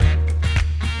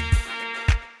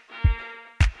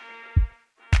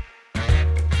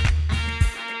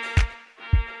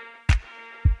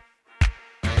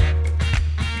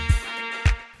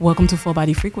Welcome to Full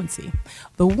Body Frequency,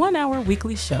 the 1-hour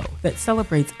weekly show that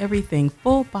celebrates everything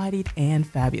full-bodied and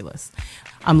fabulous.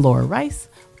 I'm Laura Rice,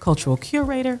 cultural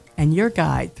curator and your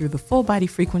guide through the Full Body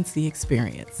Frequency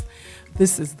experience.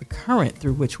 This is the current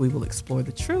through which we will explore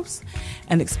the truths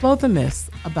and explode the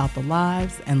myths about the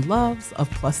lives and loves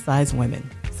of plus-size women.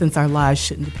 Since our lives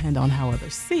shouldn't depend on how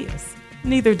others see us,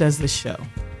 neither does the show.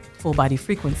 Full Body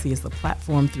Frequency is the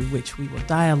platform through which we will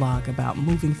dialogue about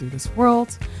moving through this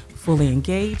world, fully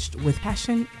engaged with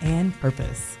passion and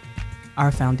purpose.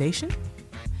 Our foundation?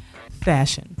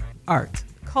 Fashion, art,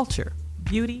 culture,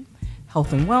 beauty,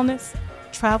 health and wellness,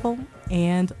 travel,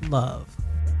 and love.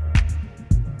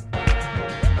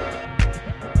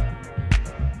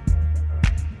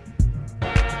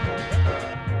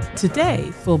 Today,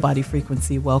 Full Body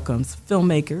Frequency welcomes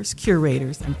filmmakers,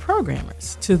 curators, and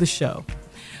programmers to the show.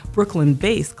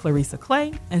 Brooklyn-based Clarissa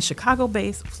Clay and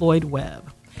Chicago-based Floyd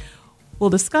Webb. We'll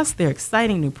discuss their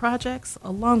exciting new projects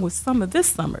along with some of this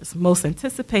summer's most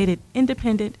anticipated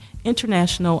independent,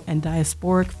 international, and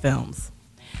diasporic films.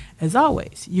 As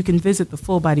always, you can visit the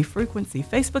Full Body Frequency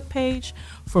Facebook page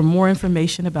for more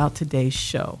information about today's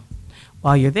show.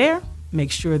 While you're there,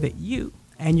 make sure that you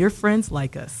and your friends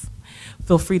like us.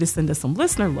 Feel free to send us some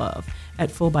listener love at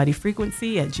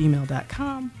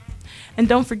fullbodyfrequency@gmail.com. And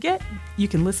don't forget, you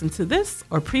can listen to this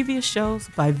or previous shows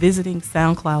by visiting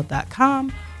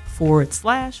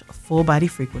soundcloud.com/Full Body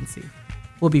Frequency.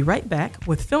 We'll be right back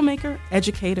with filmmaker,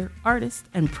 educator, artist,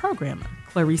 and programmer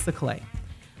Clarissa Clay.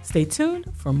 Stay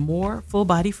tuned for more Full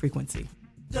Body Frequency.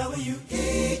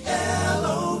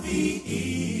 WELOVE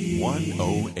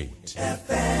 108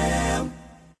 FM.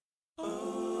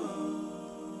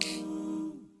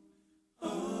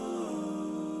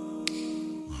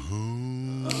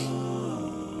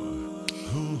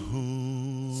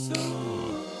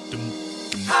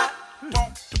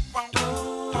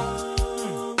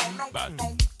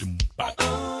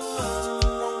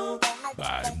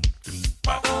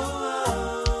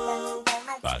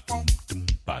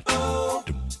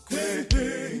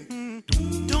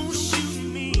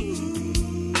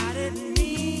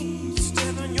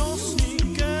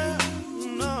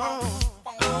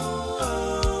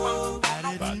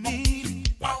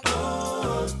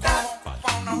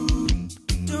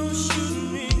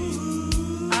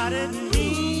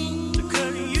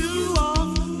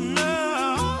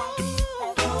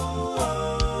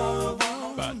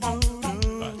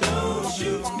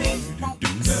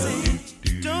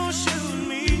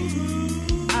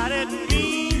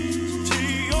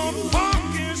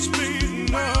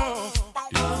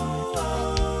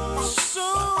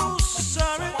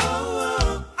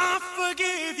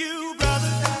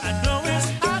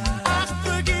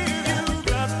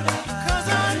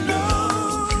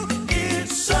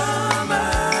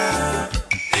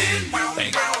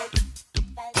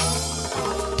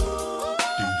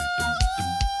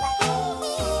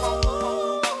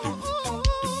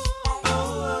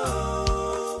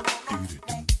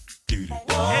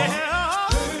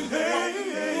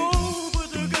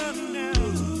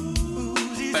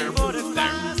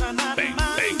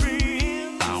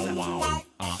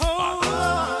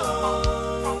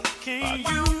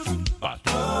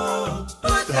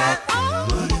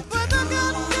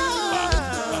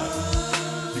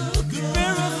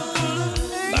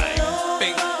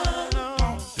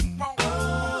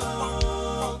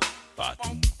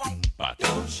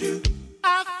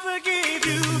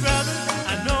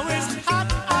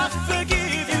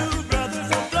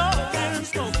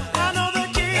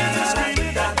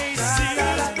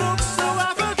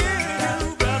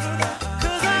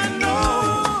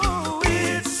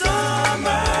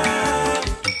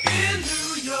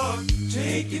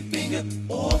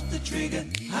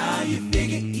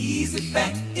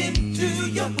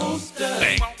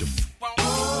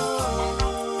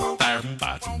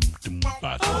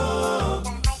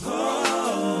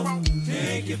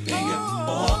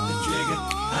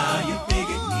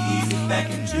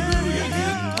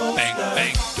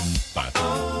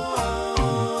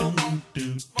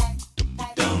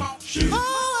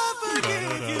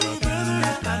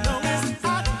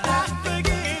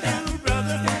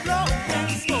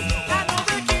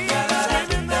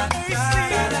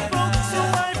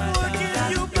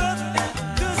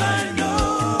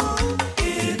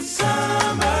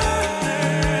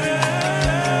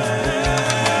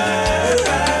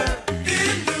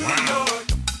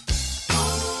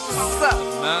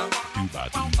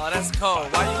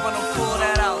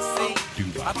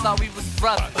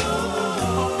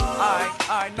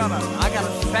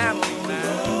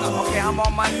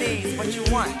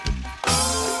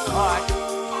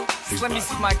 Let me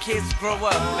see my kids grow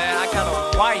up, man. I got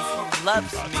a wife who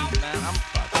loves me, man.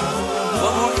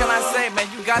 What more can I say, man?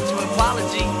 You got your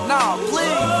apology. No,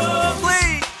 please,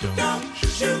 please. Don't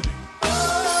shoot.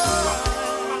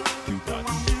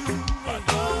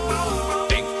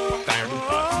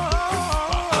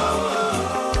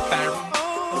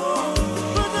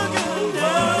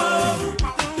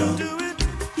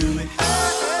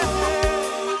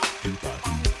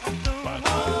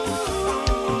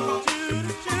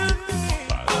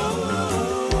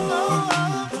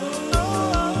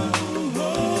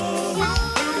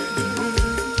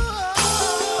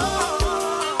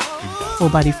 Full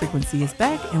Body Frequency is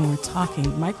back, and we're talking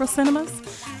microcinemas,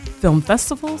 film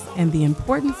festivals, and the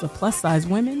importance of plus-size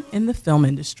women in the film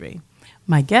industry.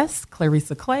 My guest,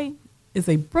 Clarissa Clay, is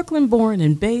a Brooklyn-born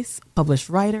and based published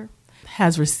writer,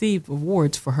 has received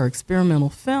awards for her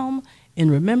experimental film, In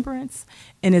Remembrance,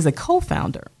 and is a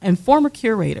co-founder and former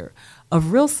curator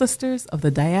of Real Sisters of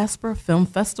the Diaspora Film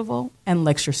Festival and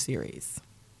Lecture Series.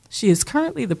 She is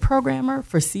currently the programmer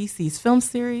for CC's film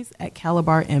series at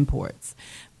Calabar Imports.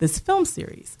 This film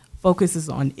series focuses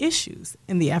on issues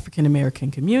in the African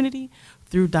American community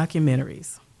through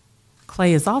documentaries.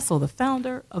 Clay is also the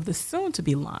founder of the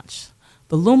soon-to-be-launched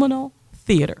The Luminal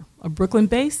Theater, a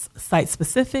Brooklyn-based,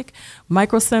 site-specific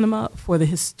microcinema for the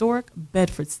historic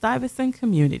Bedford-Stuyvesant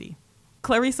community.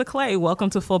 Clarissa Clay,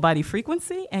 welcome to Full Body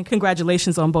Frequency, and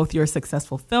congratulations on both your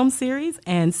successful film series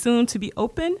and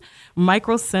soon-to-be-open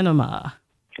microcinema.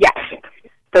 Yes.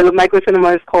 The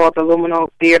microcinema is called The Luminal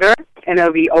Theater, and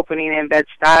it'll be opening in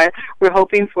Bed-Stuy. We're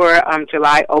hoping for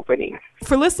July opening.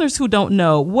 For listeners who don't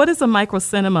know, what is a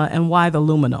microcinema and why the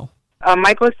Luminal? A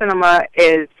microcinema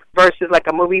is versus like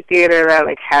a movie theater that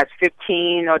like has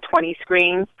 15 or 20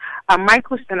 screens. A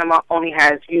microcinema only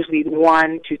has usually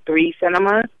 1 to 3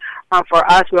 cinemas.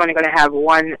 For us, we're only going to have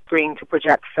 1 screen to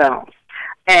project films.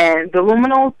 And the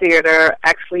Luminal Theater,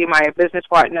 actually my business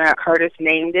partner Curtis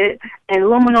named it, and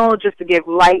Luminal just to give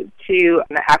light to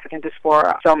the African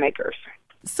diaspora filmmakers.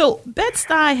 So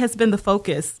Bed-Stuy has been the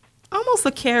focus, almost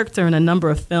a character in a number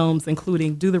of films,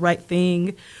 including Do the Right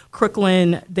Thing,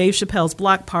 Crooklyn, Dave Chappelle's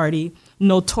Block Party,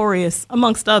 Notorious,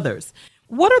 amongst others.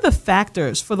 What are the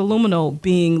factors for the Luminal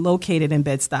being located in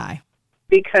Bed-Stuy?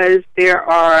 Because there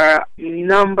are a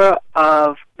number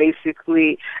of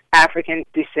basically African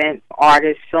descent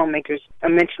artists, filmmakers. I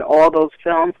mentioned all those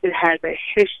films. It has a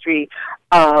history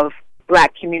of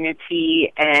Black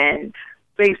community and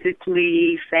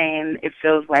basically saying it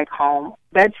feels like home.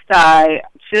 Bed-Stuy,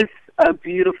 just a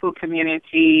beautiful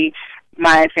community.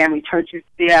 My family churches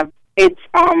there. It's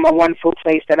a wonderful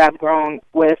place that I've grown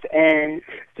with, and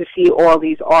to see all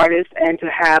these artists and to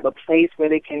have a place where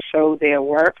they can show their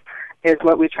work is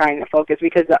what we're trying to focus,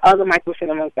 because the other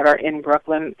microcinemas that are in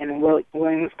Brooklyn and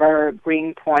Williamsburg,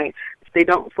 Greenpoint, they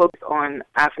don't focus on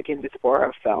African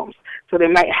diaspora films. So they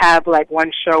might have like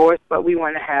 1 show, but we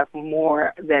want to have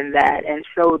more than that and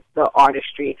show the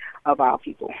artistry of our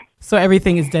people. So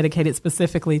everything is dedicated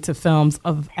specifically to films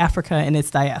of Africa and its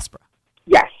diaspora?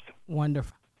 Yes.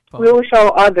 Wonderful. We will show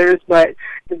others, but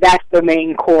that's the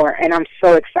main core, and I'm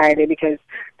so excited because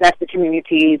that's the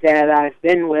community that I've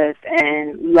been with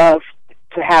and love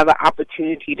to have an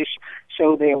opportunity to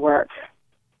show their work.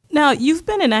 Now, you've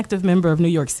been an active member of New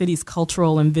York City's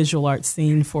cultural and visual arts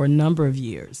scene for a number of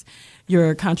years.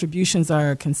 Your contributions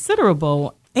are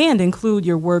considerable and include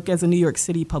your work as a New York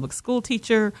City public school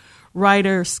teacher,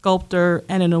 writer, sculptor,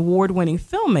 and an award-winning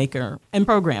filmmaker and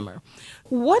programmer.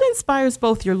 What inspires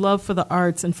both your love for the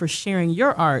arts and for sharing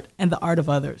your art and the art of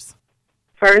others?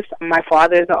 First, my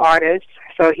father is an artist,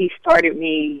 so he started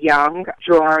me young,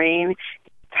 drawing.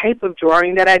 The type of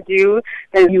drawing that I do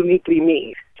is uniquely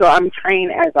me. So I'm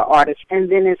trained as an artist. And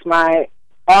then it's my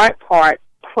art part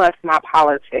plus my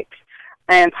politics.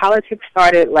 And politics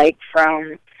started like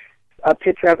from a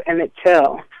picture of Emmett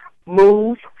Till.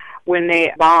 Move, when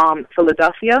they bombed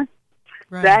Philadelphia.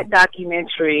 Right. That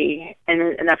documentary,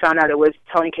 and I found out it was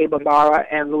Tony K. Bambara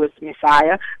and Louis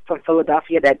Messiah from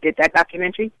Philadelphia that did that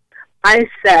documentary. I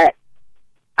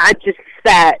just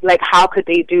sat, like, how could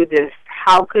they do this?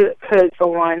 How could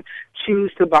someone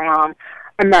choose to bomb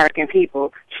American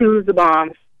people, choose to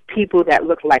bomb people that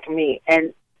look like me?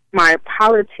 And my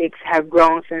politics have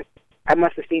grown since I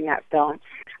must have seen that film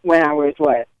when I was,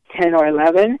 10 or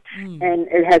 11, and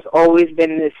it has always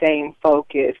been the same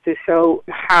focus to show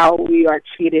how we are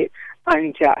treated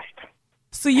unjust.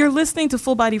 So you're listening to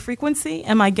Full Body Frequency,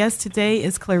 and my guest today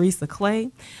is Clarissa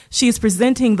Clay. She is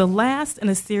presenting the last in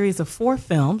a series of 4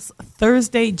 films,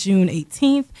 Thursday, June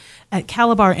 18th, at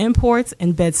Calabar Imports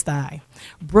in Bed-Stuy,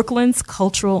 Brooklyn's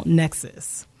cultural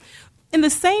nexus. In the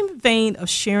same vein of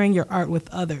sharing your art with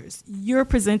others, you're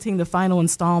presenting the final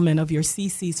installment of your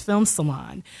CC's Film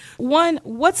Salon. One,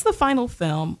 what's the final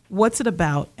film? What's it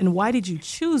about? And why did you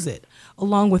choose it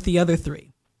along with the other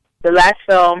three? The last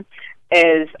film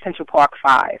is Central Park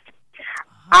 5.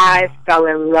 I fell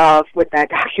in love with that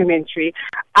documentary.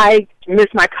 I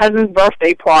missed my cousin's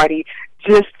birthday party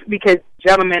just because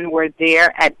gentlemen were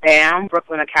there at BAM,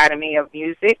 Brooklyn Academy of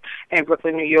Music in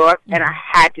Brooklyn, New York, and I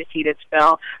had to see this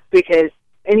film because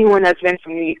anyone that's been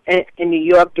in New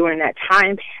York during that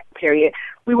time period,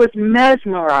 we was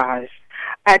mesmerized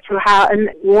as to how, and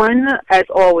one, as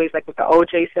always, like with the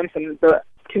O.J. Simpson, the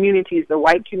communities, the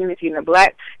white community and the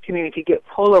black community get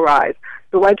polarized.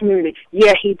 The white community,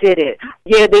 yeah, he did it.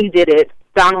 Yeah, they did it.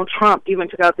 Donald Trump even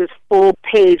took out this full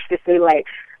page to say, like,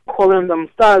 calling them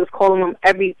thugs, calling them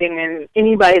everything, and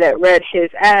anybody that read his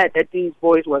ad that these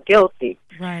boys were guilty.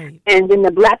 Right. And then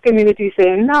the black community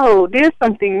saying, no, there's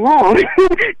something wrong.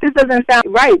 This doesn't sound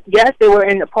right. Yes, they were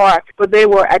in the park, but they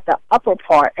were at the upper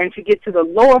part. And to get to the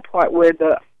lower part where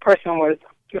the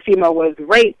female was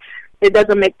raped, it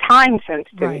doesn't make time sense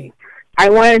to me. I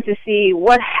wanted to see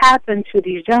what happened to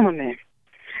these gentlemen.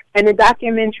 And the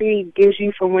documentary gives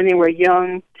you from when they were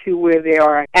young to where they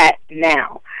are at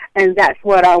now. And that's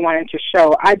what I wanted to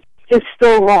show. It's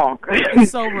so wrong.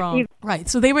 It's so wrong. Right.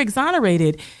 So they were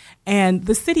exonerated, and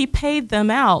the city paid them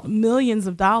out millions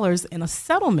of dollars in a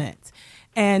settlement.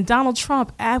 And Donald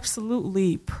Trump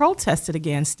absolutely protested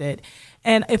against it.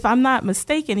 And if I'm not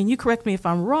mistaken, and you correct me if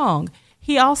I'm wrong,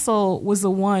 he also was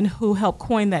the one who helped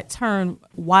coin that term,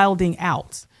 wilding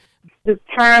out. The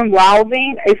term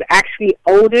wilding is actually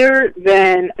older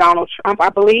than Donald Trump, I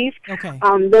believe. Okay.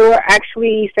 They were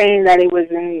actually saying that it was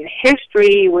in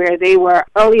history where they were,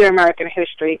 earlier American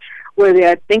history, where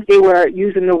I think they were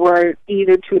using the word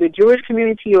either to the Jewish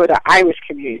community or the Irish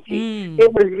community.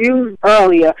 It was used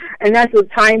earlier, and that's a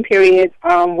time period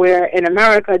where in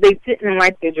America they didn't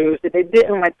like the Jews, they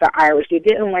didn't like the Irish, they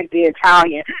didn't like the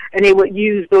Italian, and they would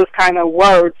use those kind of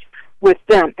words with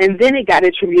them, and then it got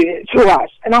attributed to us.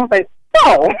 And I was like,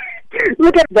 oh,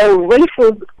 look at the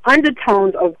racial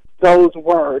undertones of those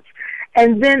words.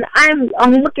 And then I'm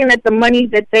looking at the money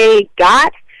that they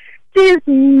got. There's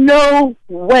no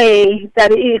way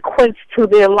that it equates to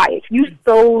their life. You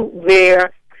stole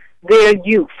their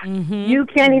youth. Mm-hmm. You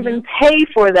can't even pay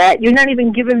for that. You're not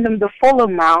even giving them the full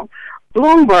amount.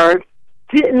 Bloomberg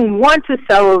didn't want to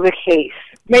settle the case.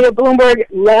 Mayor Bloomberg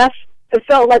left. It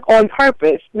felt like on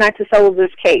purpose not to settle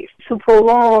this case, to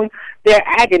prolong their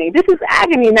agony. This is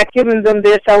agony not giving them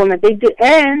their settlement. They did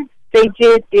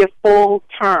their full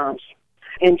terms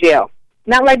in jail.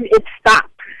 Not like it stopped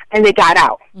and they got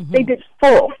out. Mm-hmm. They did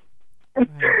full.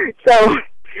 Right. So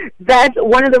that's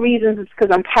one of the reasons is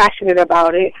because I'm passionate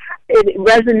about it. It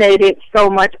resonated so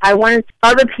much. I wanted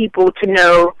other people to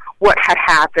know what had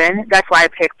happened. That's why I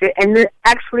picked it. And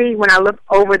actually, when I looked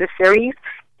over the series,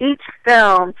 each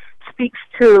film speaks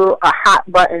to a hot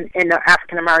button in the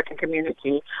African American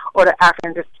community or the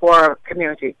African diaspora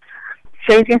community.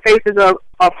 Changing Faces of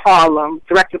Harlem,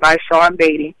 directed by Sean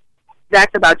Beatty,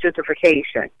 that's about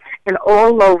gentrification. And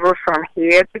all over from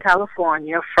here to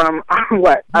California, from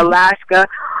Alaska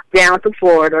down to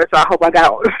Florida, so I hope I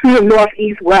got north,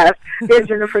 east, west, there's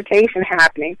gentrification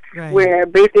happening, right, where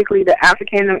basically the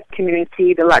African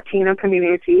community, the Latino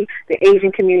community, the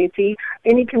Asian community,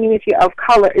 any community of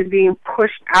color is being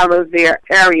pushed out of their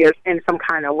areas in some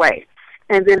kind of way.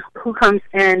 And then who comes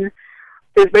in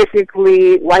is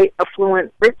basically white,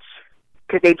 affluent, rich,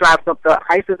 because they drive up the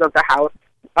prices of the house.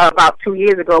 About 2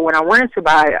 years ago, when I wanted to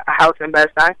buy a house in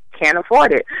Bed-Stuy, can't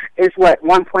afford it. It's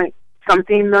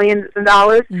 $1.something million,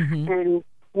 mm-hmm. And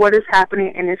what is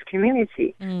happening in this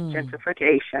community?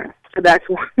 Gentrification. So that's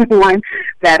one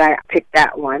that I picked.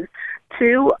 That one.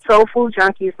 2, Soul Food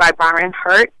Junkies by Byron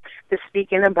Hurt is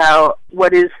speaking about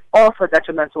what is also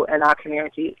detrimental in our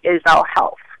community is our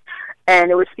health,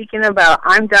 and it was speaking about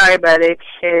I'm diabetic.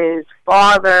 His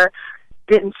father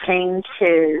didn't change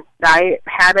his diet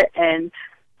habit and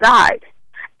died.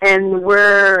 And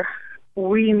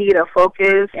we need a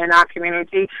focus in our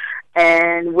community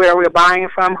and where we're buying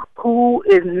from, who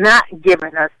is not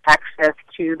giving us access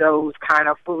to those kind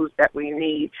of foods that we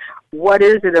need. What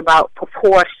is it about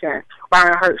proportion?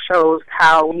 Byron Hurt shows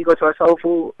how when you go to a soul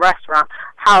food restaurant,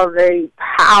 how they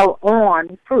pile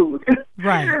on food.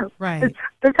 Right.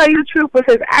 To tell you the truth, with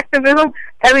his activism,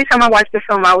 every time I watch the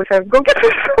film, I always say, go get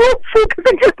the soul food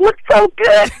because it just looks so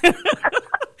good.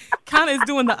 Kind of is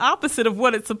doing the opposite of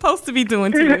what it's supposed to be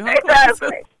doing to you. Huh?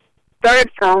 Exactly.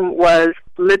 Third film was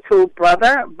Little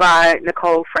Brother by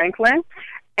Nicole Franklin,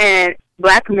 and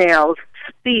black males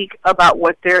speak about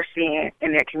what they're seeing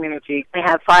in their community. They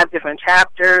have 5 different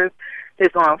chapters.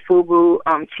 It's on FUBU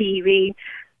TV,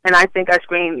 and I think I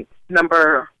screened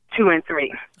number 2 and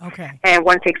 3. Okay. And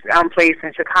one takes place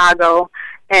in Chicago,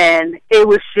 and it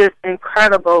was just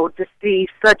incredible to see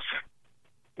such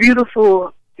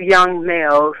beautiful young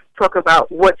males talk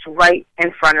about what's right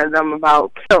in front of them,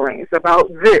 about killings,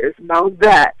 about this, about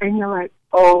that, and you're like,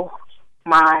 oh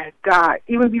my God.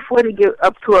 Even before they get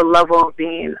up to a level of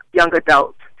being young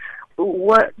adults,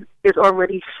 what is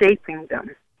already shaping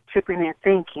them, shaping their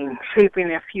thinking, shaping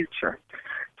their future.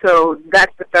 So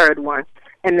that's the third one.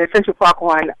 And the Central Park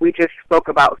one we just spoke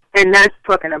about. And that's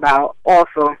talking about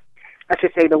also, I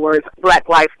should say the words, Black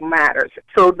Life Matters.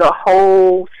 So the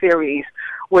whole series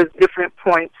was different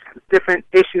points, different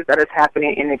issues that is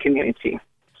happening in the community.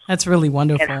 That's really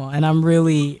wonderful. And I'm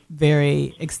really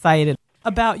very excited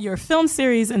about your film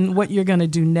series and what you're going to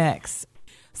do next.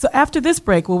 So after this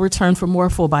break, we'll return for more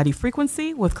Full Body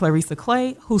Frequency with Clarissa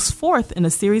Clay, whose 4th in a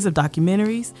series of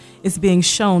documentaries is being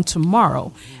shown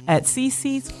tomorrow at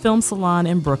CC's Film Salon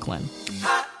in Brooklyn.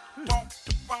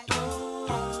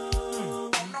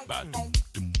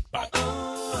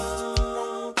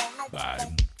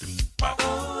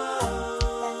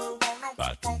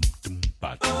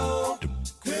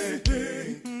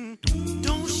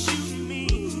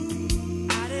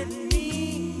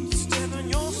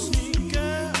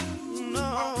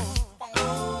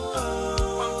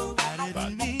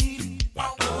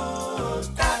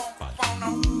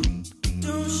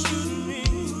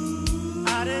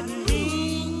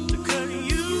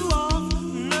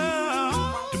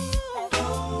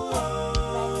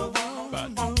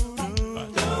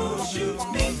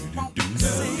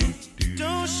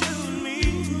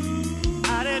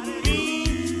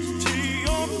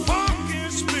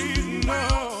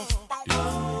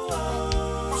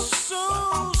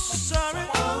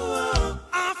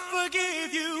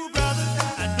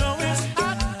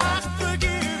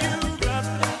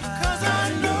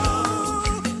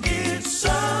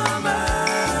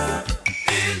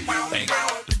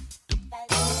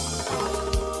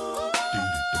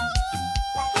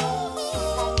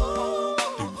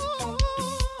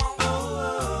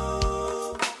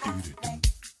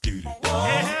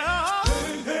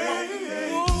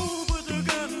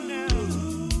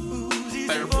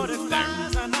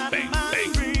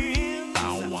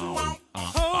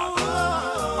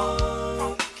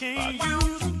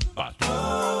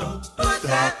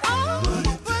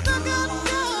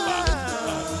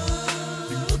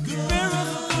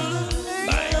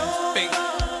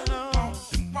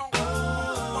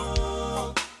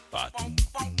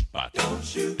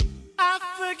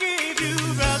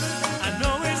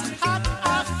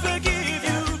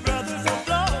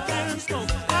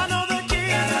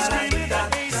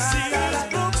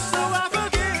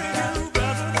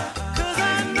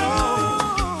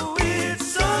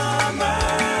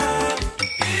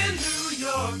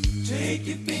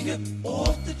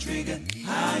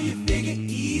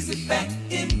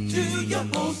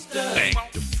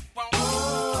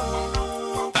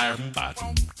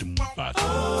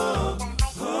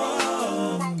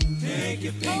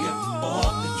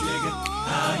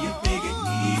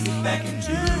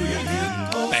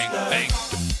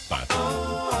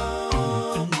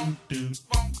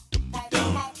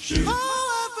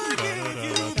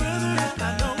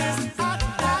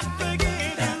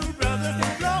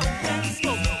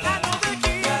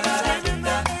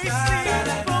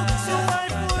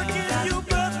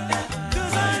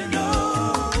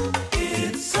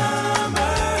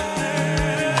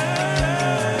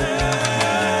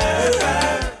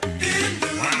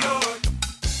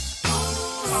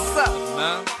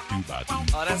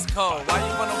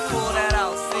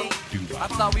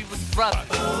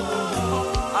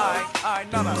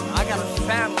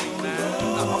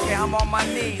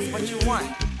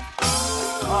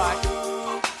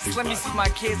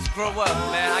 Kids grow up,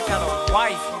 man. I got a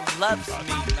wife who loves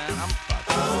me, man.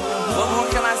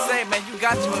 What can I say, man? You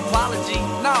got your apology.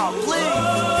 No,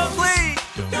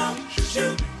 please. Don't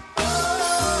shoot.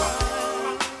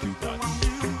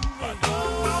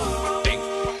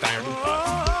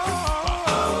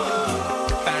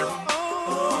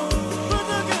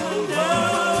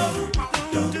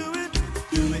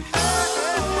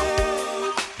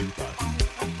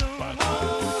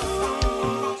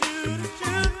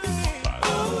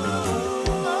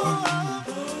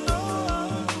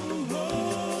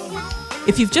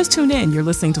 If you've just tuned in, you're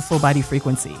listening to Full Body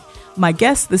Frequency. My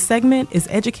guest this segment is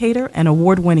educator and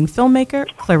award-winning filmmaker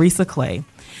Clarissa Clay.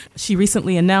 She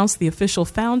recently announced the official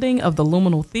founding of the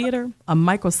Luminal Theater, a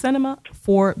microcinema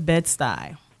for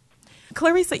Bed-Stuy.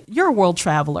 Clarissa, you're a world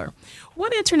traveler.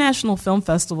 What international film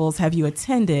festivals have you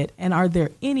attended, and are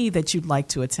there any that you'd like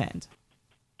to attend?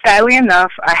 Sadly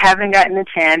enough, I haven't gotten a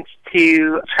chance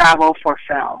to travel for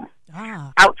film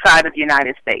outside of the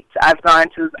United States. I've gone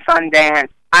to Sundance.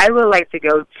 I would like to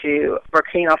go to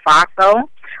Burkina Faso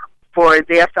for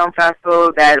their film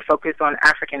festival that focuses on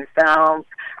African films.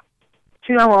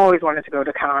 I always wanted to go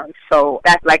to Cannes, so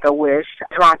that's like a wish.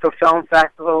 Toronto Film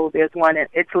Festival, there's one in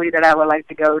Italy that I would like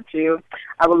to go to.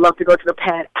 I would love to go to the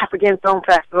Pan-African Film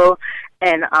Festival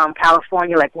in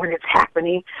California, like when it's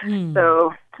happening.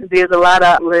 So there's a lot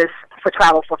of lists for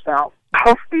travel for film.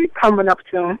 Hopefully coming up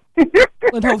soon.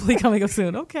 But hopefully coming up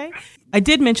soon. Okay. I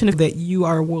did mention that you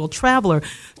are a world traveler.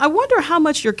 I wonder how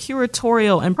much your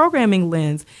curatorial and programming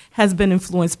lens has been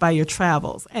influenced by your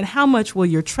travels, and how much will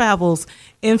your travels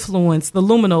influence the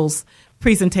Luminals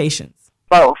presentations?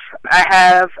 Both. I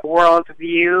have world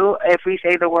view. If we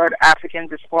say the word African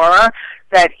diaspora,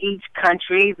 that each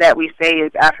country that we say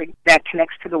is that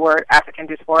connects to the word African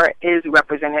diaspora is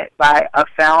represented by a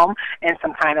film in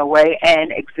some kind of way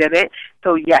and exhibit.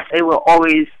 So yes, it will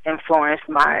always influence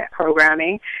my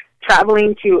programming.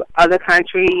 Traveling to other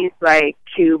countries like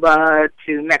Cuba,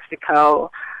 to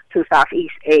Mexico, to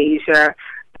Southeast Asia,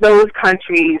 those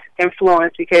countries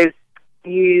influence because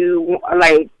you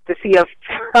like to see a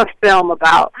film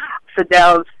about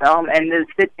Fidel's film and to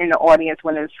sit in the audience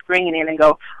when it's screening and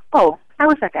go, oh, I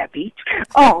was at that beach.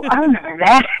 Oh, I remember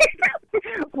that.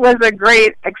 Was a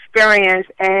great experience,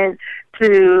 and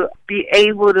to be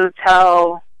able to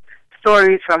tell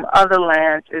stories from other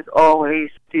lands is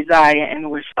always desire and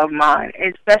wish of mine.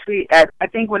 Especially I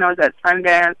think when I was at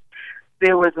Sundance,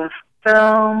 there was a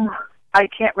film, I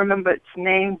can't remember its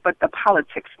name, but the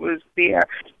politics was there.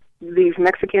 These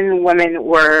Mexican women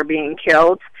were being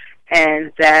killed,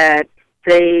 and that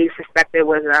they suspected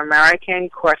was an American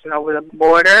crossing over the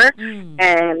border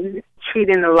and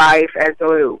treating the life as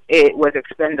though it was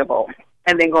expendable,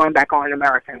 and then going back on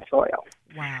American soil.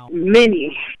 Wow.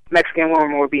 Many Mexican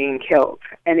women were being killed,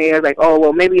 and they were like, oh,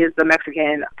 well, maybe it's the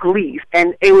Mexican police.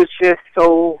 And it was just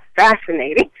so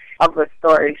fascinating of a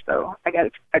story, so I got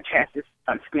a chance to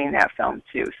screen that film,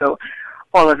 too. So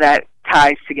all of that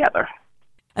ties together.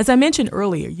 As I mentioned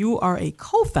earlier, you are a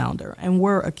co-founder and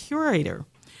were a curator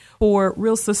for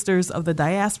Real Sisters of the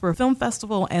Diaspora Film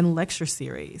Festival and Lecture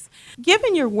Series.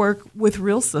 Given your work with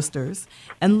Real Sisters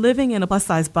and living in a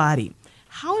plus-size body,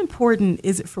 how important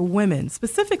is it for women,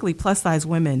 specifically plus-size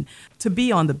women, to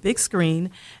be on the big screen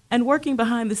and working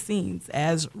behind the scenes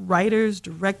as writers,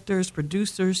 directors,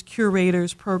 producers,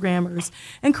 curators, programmers,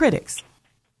 and critics?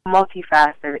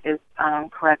 Multifaceted is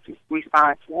correct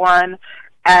response. One,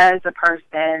 as a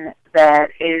person that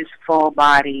is full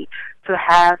body, to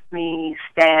have me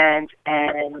stand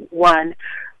and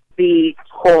be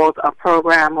called a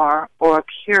programmer or a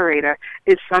curator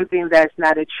is something that's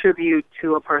not a tribute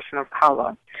to a person of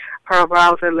color. Her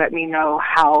browser let me know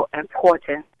how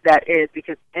important that is,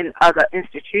 because in other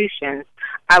institutions,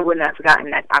 I wouldn't have gotten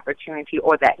that opportunity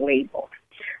or that label.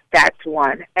 That's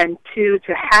one. And two,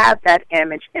 to have that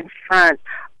image in front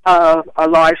of a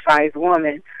large-sized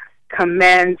woman,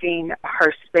 commanding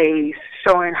her space,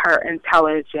 showing her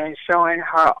intelligence, showing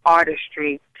her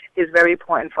artistry is very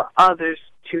important for others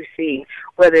to see,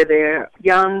 whether they're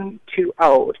young to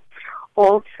old.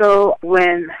 Also,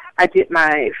 when I did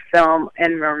my film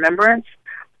In Remembrance,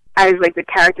 I was like the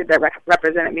character that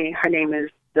represented me. Her name is,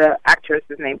 the actress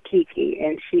is named Kiki,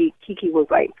 and Kiki was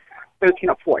like 13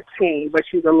 or 14, but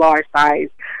she's a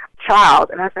large-sized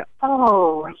child. And I said,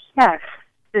 oh, yes,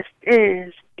 this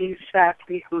is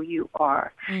exactly who you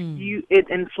are. It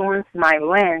influenced my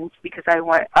lens because I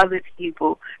want other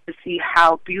people to see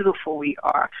how beautiful we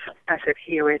are. I said,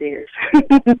 here it is.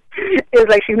 It's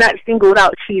like she's not singled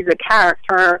out. She's a character.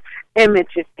 Her image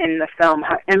is in the film.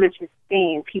 Her image is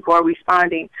seen. People are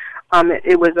responding.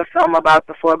 It was a film about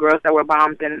the 4 girls that were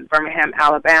bombed in Birmingham,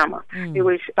 Alabama. It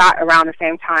was shot around the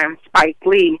same time Spike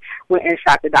Lee went and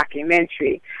shot the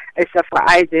documentary. Except for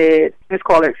it's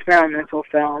called an experimental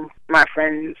film. My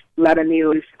friend Letta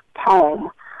Mew's poem.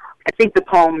 I think the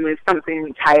poem is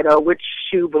something titled, Which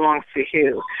Shoe Belongs to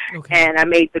Who? Okay. And I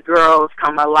made the girls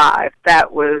come alive.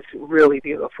 That was really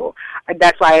beautiful.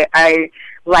 That's why I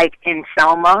like in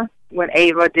Selma, when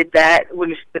Ava did that,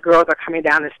 when the girls are coming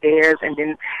down the stairs and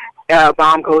then a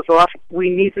bomb goes off, we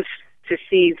need to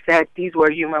see that these were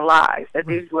human lives, that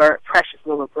these were precious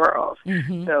little girls.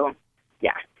 So,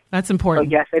 yeah. That's important.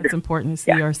 So, yes, it's important to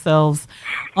see ourselves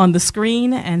on the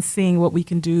screen and seeing what we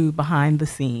can do behind the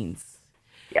scenes.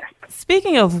 Yes.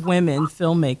 Speaking of women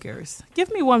filmmakers,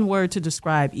 give me one word to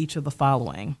describe each of the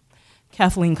following.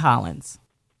 Kathleen Collins.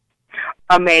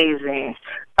 Amazing.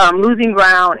 Losing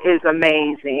Ground is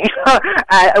amazing.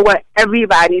 I want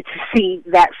everybody to see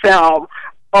that film.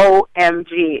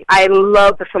 OMG. I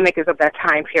love the filmmakers of that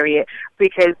time period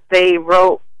because they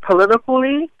wrote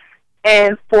politically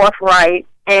and forthright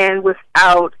and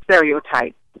without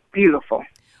stereotype. Beautiful.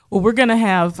 Well, we're going to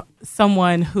have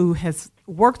someone who has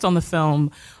worked on the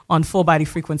film on Full Body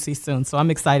Frequency soon, so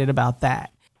I'm excited about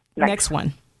that. Nice. Next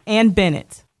one, Ann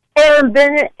Bennett. Ann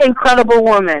Bennett, incredible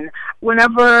woman.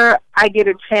 Whenever I get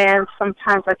a chance,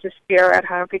 sometimes I just stare at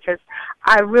her because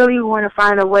I really want to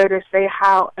find a way to say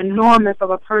how enormous of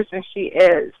a person she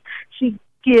is. She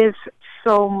gives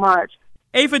so much.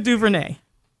 Ava DuVernay.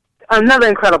 Another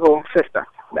incredible sister.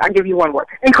 I'll give you one word.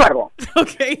 Incredible.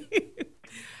 Okay.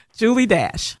 Julie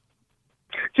Dash.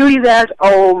 Julie Dash,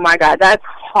 oh my God, that's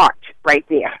heart right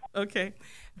there. Okay.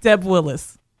 Deb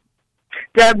Willis.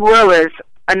 Deb Willis,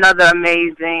 another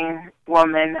amazing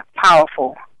woman,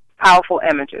 powerful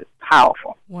images,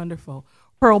 powerful. Wonderful.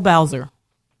 Pearl Bowser.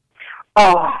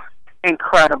 Oh,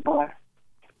 incredible.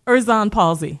 Erzan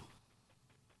Palsy.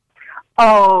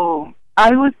 Oh,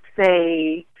 I would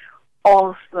say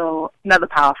also another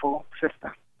powerful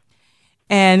sister.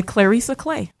 And Clarissa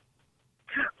Clay.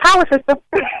 Power sister.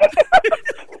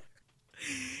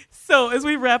 So as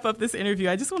we wrap up this interview,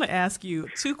 I just want to ask you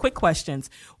 2 quick questions.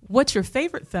 What's your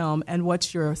favorite film and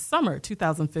what's your summer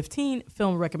 2015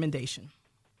 film recommendation?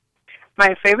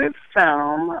 My favorite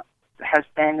film has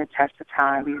been The Test of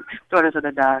Time, Daughters of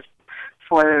the Dust,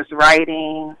 for its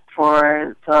writing,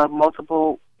 for the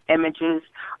multiple images,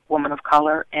 woman of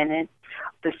color in it,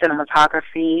 the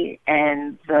cinematography,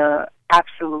 and the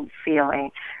absolute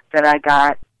feeling that I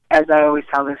got as I always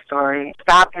tell this story.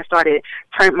 Stopped and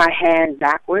turned my hand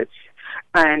backwards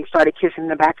and started kissing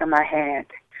the back of my hand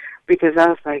because I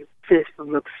was like, this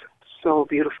looks so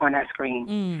beautiful on that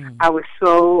screen. I was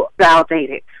so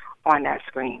validated on that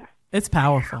screen. It's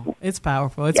powerful. It's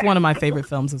powerful. It's one of my favorite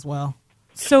films as well.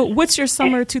 So what's your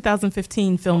summer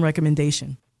 2015 film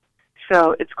recommendation?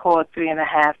 So it's called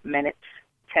 3.5 Minutes,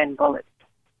 10 Bullets.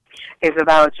 It's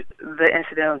about the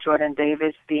incident of Jordan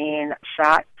Davis being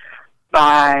shot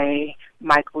by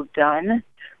Michael Dunn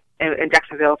in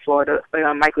Jacksonville, Florida.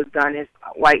 Michael Dunn is a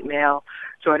white male,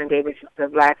 Jordan Davis is a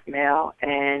black male,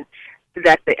 and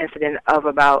that's the incident of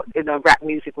about, rap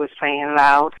music was playing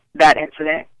loud, that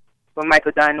incident, when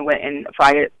Michael Dunn went and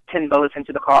fired 10 bullets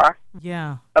into the car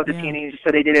of the teenagers.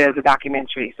 So they did it as a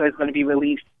documentary. So it's going to be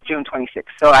released June 26th.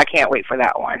 So I can't wait for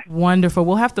that one. Wonderful.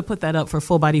 We'll have to put that up for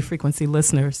Full Body Frequency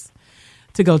listeners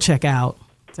to go check out.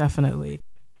 Definitely.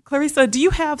 Clarissa, do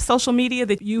you have social media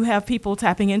that you have people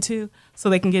tapping into so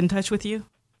they can get in touch with you?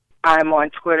 I'm on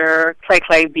Twitter,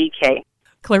 ClayBK.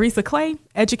 Clarissa Clay,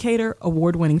 educator,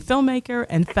 award-winning filmmaker,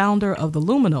 and founder of The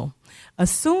Luminal, a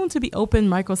soon-to-be-open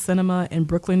micro-cinema in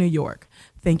Brooklyn, New York.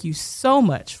 Thank you so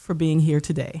much for being here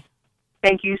today.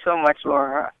 Thank you so much,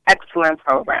 Laura. Excellent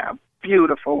program.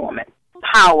 Beautiful woman.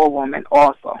 Power woman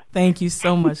also. Thank you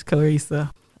so much,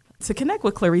 Clarissa. To connect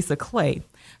with Clarissa Clay,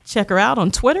 check her out on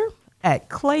Twitter at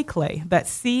ClayClay.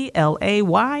 That's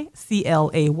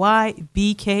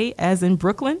ClayClayBK as in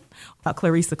Brooklyn.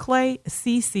 Clarissa Clay,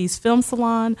 CC's Film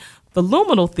Salon, the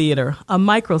Luminal Theater, a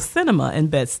micro cinema in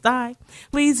Bed-Stuy.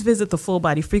 Please visit the Full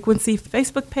Body Frequency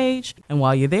Facebook page. And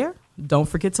while you're there, don't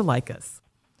forget to like us.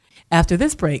 After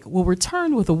this break, we'll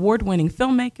return with award-winning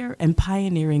filmmaker and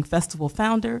pioneering festival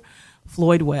founder,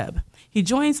 Floyd Webb. He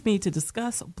joins me to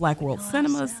discuss Black World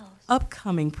Cinema's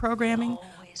upcoming programming,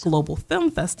 global film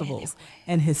festivals,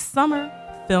 and his summer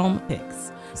film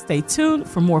picks. Stay tuned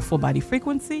for more Full Body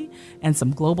Frequency and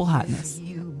some global hotness.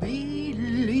 You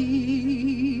believe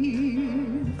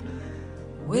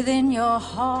within your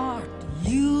heart,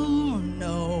 you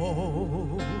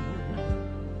know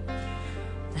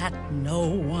that no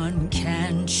one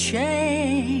can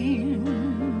change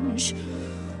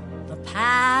the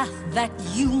path that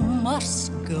you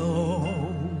must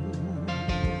go.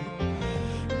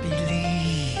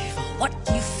 Believe what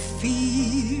you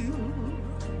feel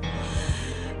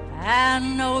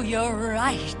and know you're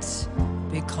right,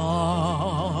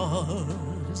 because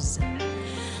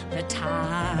the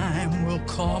time will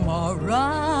come around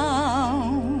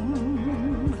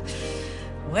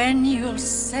when you'll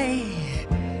say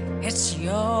it's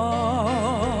yours.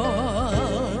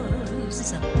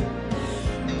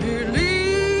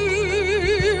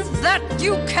 Believe that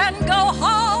you can go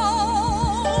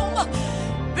home.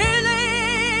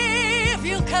 Believe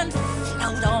you can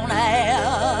float on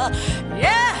air.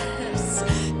 Yes,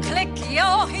 click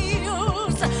your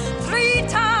heels 3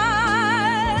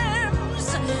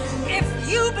 times if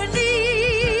you believe.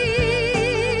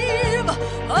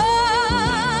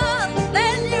 Oh,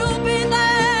 then you'll be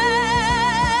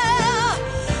there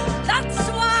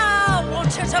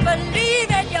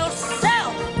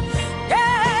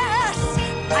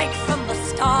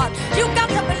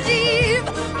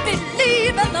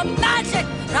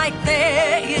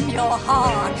say in your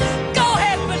heart. Go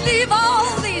ahead, believe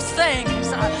all these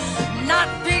things, not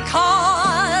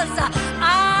because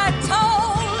I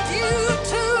told you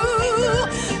to.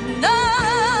 No,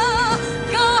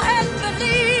 go ahead,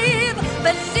 believe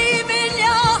in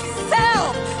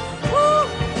yourself. Woo,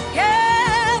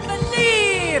 yeah,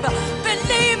 believe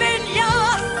in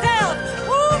yourself.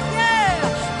 Woo, yeah,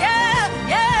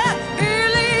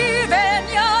 believe in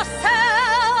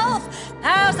yourself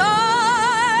as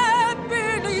I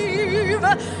believe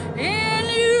in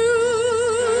you.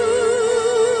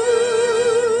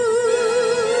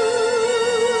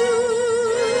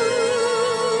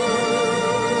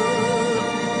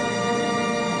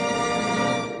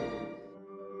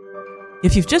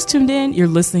 If you've just tuned in, you're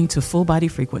listening to Full Body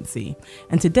Frequency.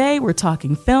 And today we're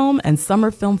talking film and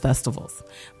summer film festivals.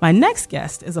 My next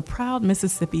guest is a proud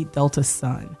Mississippi Delta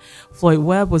son. Floyd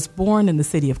Webb was born in the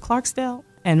city of Clarksdale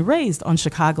and raised on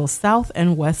Chicago's south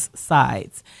and west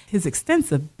sides. His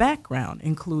extensive background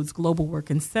includes global work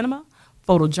in cinema,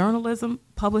 photojournalism,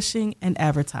 publishing, and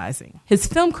advertising. His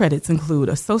film credits include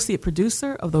associate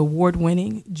producer of the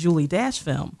award-winning Julie Dash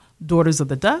film, Daughters of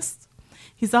the Dust.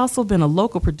 He's also been a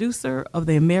local producer of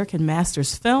the American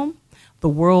Masters film, The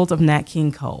World of Nat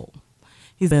King Cole.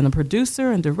 He's been a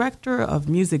producer and director of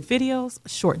music videos,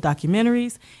 short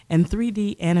documentaries, and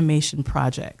 3D animation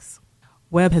projects.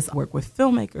 Webb has worked with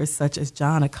filmmakers such as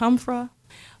John Akomfrah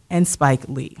and Spike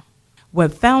Lee.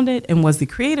 Webb founded and was the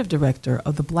creative director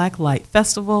of the Blacklight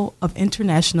Festival of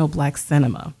International Black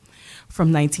Cinema.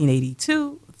 From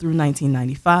 1982 through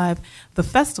 1995, the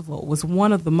festival was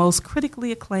one of the most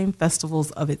critically acclaimed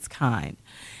festivals of its kind.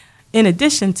 In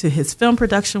addition to his film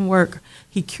production work,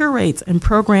 he curates and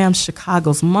programs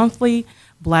Chicago's monthly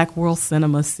Black World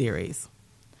Cinema series.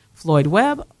 Floyd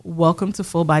Webb, welcome to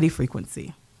Full Body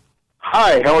Frequency.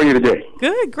 Hi, how are you today?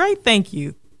 Good, great, thank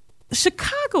you.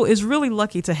 Chicago is really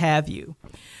lucky to have you.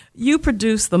 You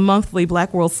produce the monthly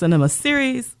Black World Cinema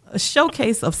series, a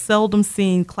showcase of seldom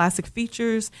seen classic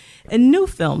features and new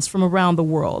films from around the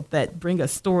world that bring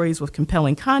us stories with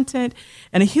compelling content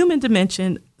and a human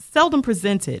dimension seldom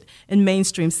presented in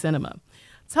mainstream cinema.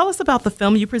 Tell us about the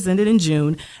film you presented in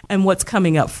June and what's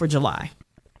coming up for July.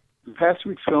 Past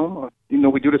week's film,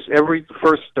 we do this every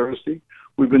first Thursday.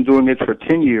 We've been doing it for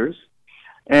 10 years.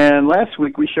 And last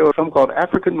week we showed a film called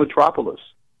African Metropolis,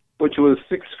 which was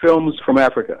 6 films from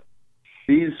Africa.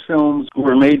 These films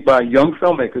were made by young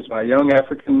filmmakers, by young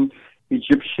African,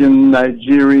 Egyptian,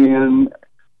 Nigerian,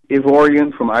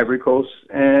 Ivorian from Ivory Coast,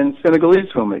 and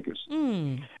Senegalese filmmakers.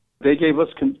 They gave us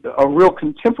a real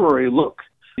contemporary look.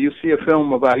 You see a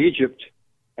film about Egypt,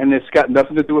 and it's got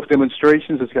nothing to do with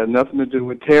demonstrations. It's got nothing to do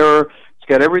with terror. It's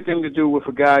got everything to do with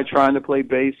a guy trying to play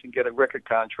bass and get a record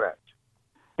contract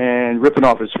and ripping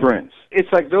off his friends. It's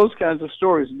like those kinds of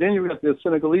stories. Then you've got the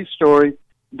Senegalese story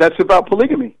that's about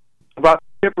polygamy, about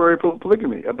contemporary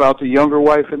polygamy, about the younger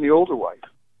wife and the older wife,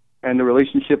 and the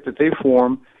relationship that they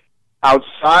form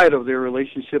outside of their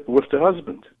relationship with the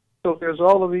husband. So there's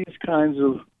all of these kinds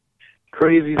of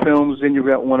crazy films. Then you've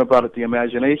got one about The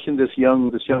Imagination. This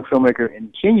young filmmaker in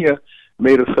Kenya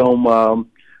made a film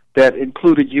that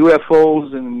included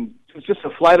UFOs, and it's just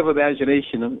a flight of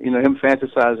imagination, him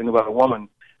fantasizing about a woman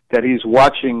that he's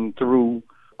watching through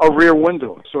a rear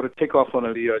window, sort of take off on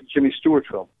the Jimmy Stewart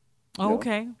film. Oh,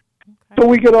 okay. So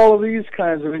we get all of these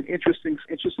kinds of interesting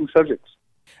subjects.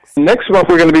 Next month,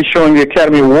 we're going to be showing the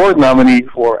Academy Award nominee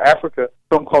for Africa, a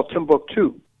film called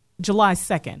Timbuktu. July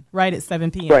 2nd, right at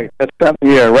 7 p.m. Right,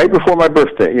 right before my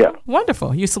birthday, yeah.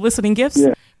 Wonderful. You're soliciting gifts?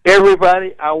 Yeah.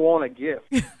 Everybody, I want a gift.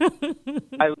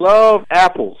 I love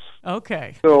apples.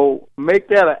 Okay. So make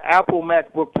that an Apple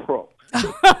MacBook Pro.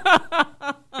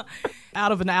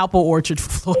 Out of an apple orchard,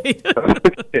 Floyd. Tell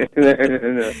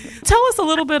us a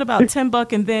little bit about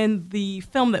Timbuk and then the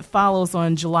film that follows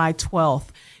on July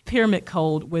 12th, Pyramid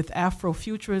Code with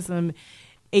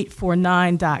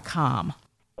Afrofuturism849.com.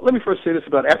 Let me first say this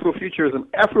about Afrofuturism.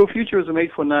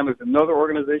 Afrofuturism849 is another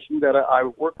organization that I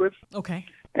work with. Okay.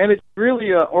 And it's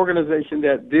really an organization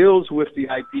that deals with the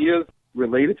ideas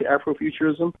related to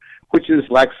Afrofuturism, which is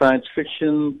Black science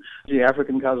fiction, the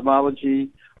African cosmology,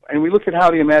 and we look at how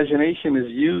the imagination is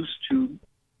used to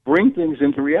bring things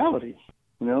into reality.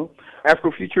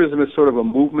 Afrofuturism is sort of a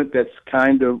movement that's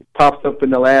kind of popped up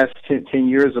in the last 10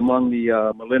 years among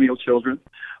the millennial children.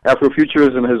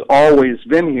 Afrofuturism has always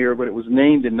been here, but it was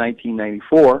named in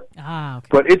 1994. Okay.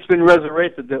 But it's been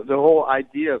resurrected, the whole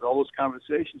idea, all those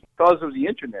conversations, because of the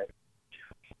Internet.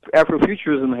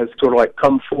 Afrofuturism has sort of like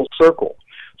come full circle.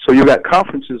 So you've got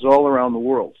conferences all around the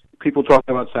world. People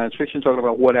talking about science fiction, talking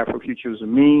about what Afrofuturism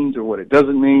means or what it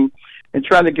doesn't mean, and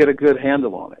trying to get a good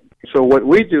handle on it. So what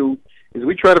we do is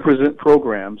we try to present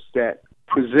programs that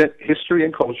present history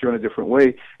and culture in a different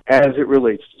way as it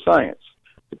relates to science.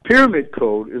 The Pyramid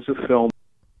Code is a film.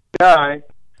 A guy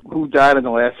who died in the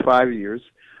last 5 years,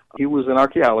 he was an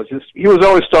archaeologist. He was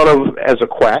always thought of as a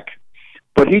quack,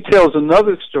 but he tells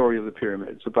another story of the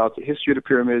pyramids, about the history of the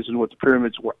pyramids and what the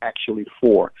pyramids were actually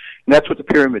for. And that's what the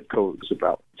Pyramid Code is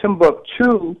about.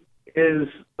 Timbuktu is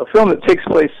a film that takes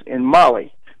place in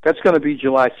Mali. That's going to be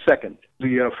July 2nd,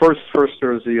 the first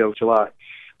Thursday of July.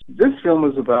 This film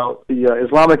is about the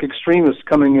Islamic extremists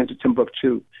coming into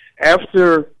Timbuktu.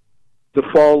 After the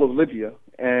fall of Libya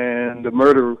and the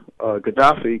murder of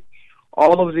Gaddafi,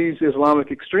 all of these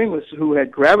Islamic extremists who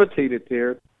had gravitated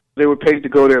there, they were paid to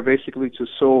go there basically to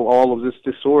sow all of this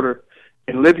disorder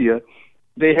in Libya.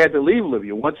 They had to leave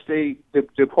Libya. Once they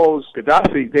deposed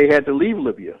Gaddafi, they had to leave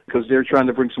Libya because they're trying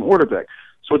to bring some order back.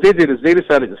 So what they did is they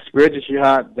decided to spread the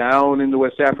jihad down into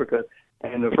West Africa,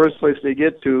 and the first place they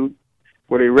get to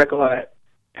where they wreak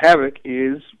havoc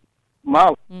is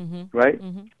Mali, right?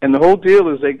 And the whole deal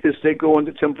is they go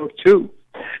into Timbuktu,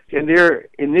 and they're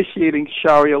initiating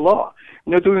Sharia law.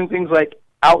 And they're doing things like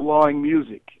outlawing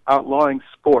music, outlawing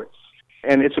sports,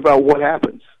 and it's about what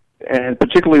happens. And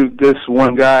particularly this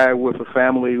one guy with a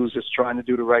family who's just trying to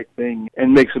do the right thing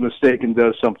and makes a mistake and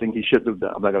does something he shouldn't have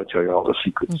done. I'm not going to tell you all the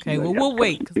secrets. Okay, well, we'll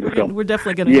wait, because we're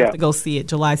definitely going to have to go see it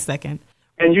July 2nd.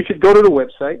 And you should go to the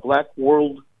website,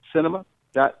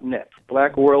 blackworldcinema.net,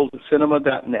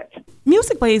 blackworldcinema.net.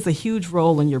 Music plays a huge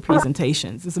role in your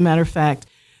presentations. As a matter of fact,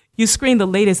 you screen the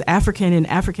latest African and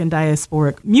African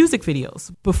diasporic music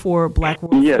videos before Black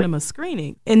World Cinema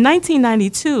screening. In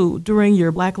 1992, during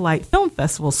your Blacklight Film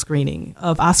Festival screening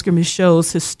of Oscar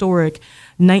Michaud's historic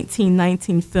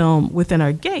 1919 film Within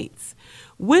Our Gates,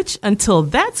 which until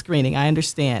that screening, I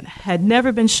understand, had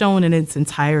never been shown in its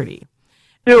entirety.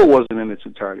 Still wasn't in its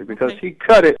entirety because he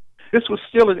cut it. This was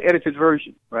still an edited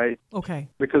version, right? Okay.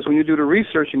 Because when you do the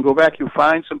research and go back, you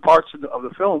find some parts of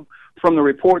the film from the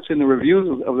reports and the reviews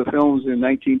of the films in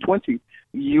 1920.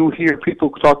 You hear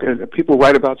people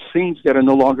write about scenes that are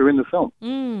no longer in the film.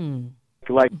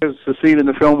 Like there's a scene in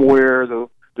the film where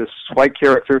this white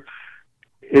character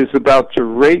is about to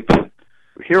rape a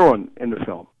heroine in the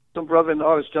film. Some brother in the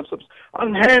audience jumps up,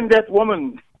 unhand that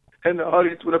woman, and the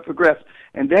audience would have progressed.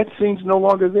 And that scene's no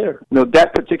longer there.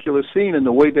 That particular scene and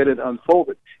the way that it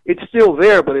unfolded, it's still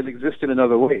there, but it exists in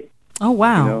another way. Oh,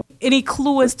 wow. Any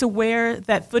clue as to where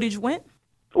that footage went?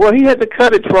 Well, he had to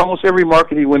cut it for almost every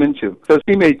market he went into because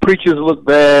he made preachers look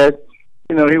bad.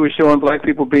 He was showing black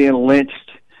people being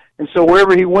lynched. And so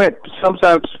wherever he went,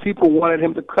 sometimes people wanted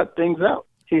him to cut things out.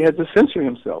 He had to censor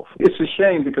himself. It's a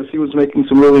shame because he was making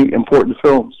some really important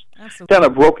films. Absolutely. Kind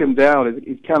of broke him down.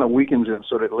 It kind of weakens him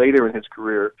so that later in his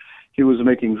career, he was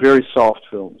making very soft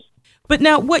films. But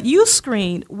now what you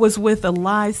screened was with a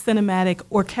live cinematic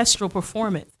orchestral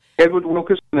performance. Edward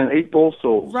Wilkerson and Eight Bowl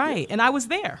Souls. Right, and I was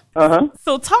there.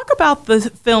 So talk about the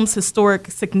film's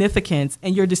historic significance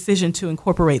and your decision to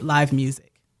incorporate live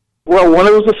music. Well, one,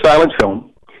 it was a silent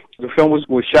film. The film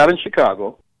was shot in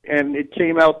Chicago, and it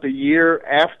came out the year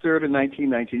after the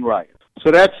 1919 riots. So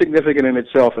that's significant in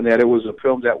itself in that it was a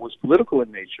film that was political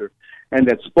in nature and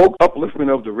that spoke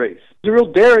upliftment of the race. It's a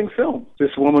real daring film.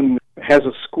 This woman has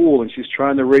a school, and she's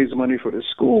trying to raise money for the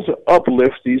school to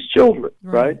uplift these children,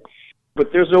 right?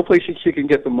 But there's no place she can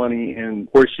get the money in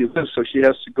where she lives, so she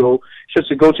has to go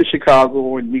to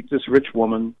Chicago and meet this rich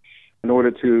woman in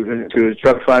order to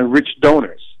try to find rich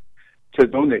donors to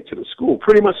donate to the school.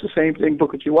 Pretty much the same thing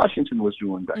Booker T. Washington was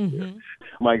doing back there.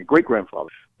 My great-grandfather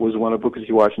was one of Booker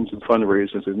T. Washington's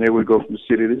fundraisers, and they would go from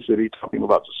city to city talking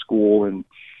about the school and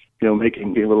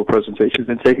making little presentations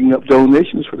and taking up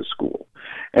donations for the school.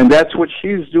 And that's what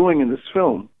she's doing in this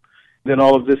film. Then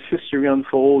all of this history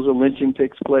unfolds, a lynching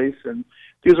takes place, and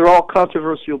these are all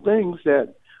controversial things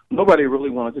that nobody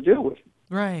really wanted to deal with.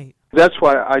 Right. That's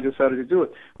why I decided to do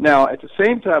it. Now, at the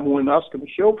same time, when Oscar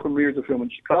Michaud premiered the film in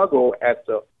Chicago at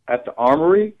the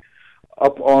Armory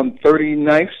up on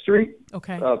 39th Street,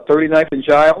 39th and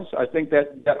Giles, I think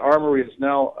that Armory is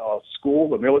now a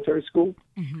school, a military school.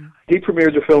 He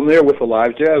premiered the film there with a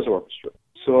live jazz orchestra.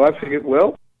 So I figured,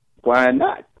 well, why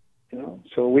not?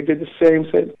 So we did the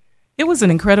same thing. It was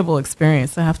an incredible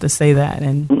experience, I have to say that.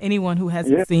 And anyone who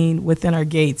hasn't seen Within Our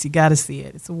Gates, you got to see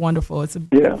it. It's a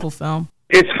beautiful film.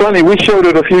 It's funny, we showed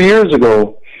it a few years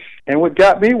ago, and what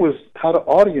got me was how the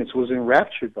audience was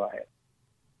enraptured by it.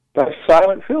 By a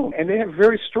silent film, and they had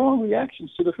very strong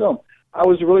reactions to the film. I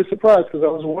was really surprised because I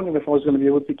was wondering if I was going to be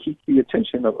able to keep the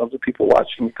attention of the people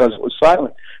watching because it was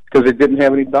silent, because it didn't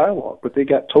have any dialogue, but they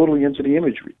got totally into the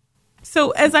imagery.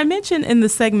 So, as I mentioned in the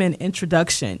segment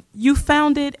introduction, you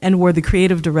founded and were the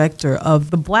creative director of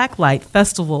the Blacklight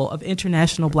Festival of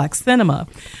International Black Cinema,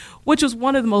 which was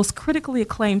one of the most critically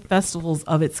acclaimed festivals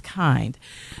of its kind.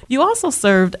 You also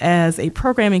served as a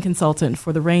programming consultant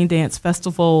for the Raindance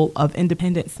Festival of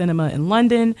Independent Cinema in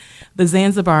London, the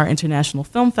Zanzibar International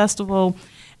Film Festival,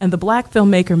 and the Black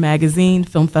Filmmaker Magazine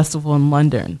Film Festival in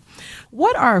London.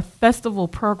 What are festival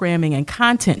programming and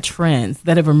content trends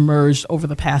that have emerged over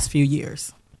the past few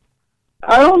years?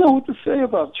 I don't know what to say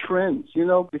about trends,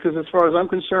 because as far as I'm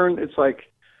concerned, it's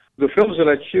like the films that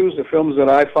I choose, the films that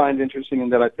I find interesting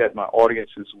and that my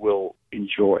audiences will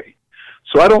enjoy.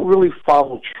 So I don't really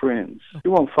follow trends. You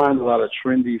won't find a lot of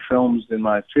trendy films in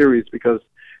my series because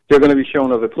they're going to be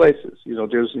shown other places.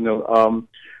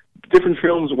 Different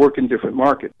films work in different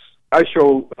markets. I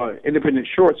show independent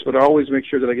shorts, but I always make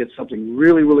sure that I get something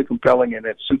really, really compelling and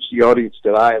that suits the audience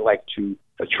that I like to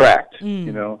attract,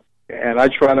 And I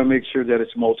try to make sure that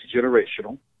it's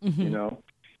multi-generational,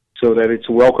 so that it's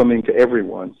welcoming to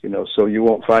everyone, So you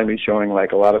won't find me showing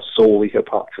like a lot of soul-y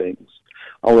hip-hop things,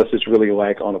 unless it's really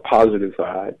like on a positive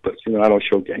side. But I don't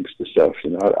show gangster stuff.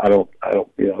 I don't.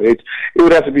 It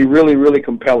would have to be really, really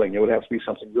compelling. It would have to be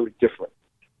something really different.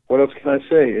 What else can I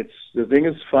say? The thing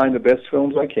is, find the best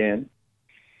films I can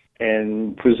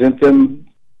and present them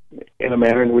in a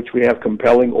manner in which we have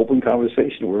compelling, open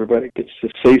conversation where everybody gets to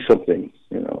say something,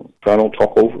 so I don't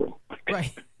talk over them.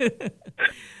 Right.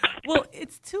 Well,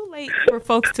 it's too late for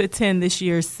folks to attend this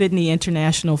year's Sydney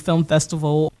International Film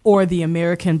Festival or the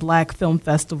American Black Film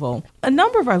Festival. A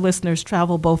number of our listeners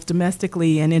travel both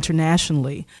domestically and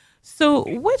internationally. So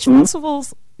which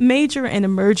festivals, major and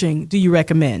emerging, do you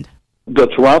recommend? The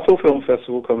Toronto Film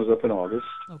Festival comes up in August.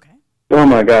 Okay. Oh,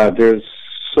 my God, there's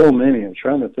so many. I'm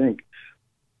trying to think.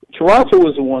 Toronto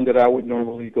is the one that I would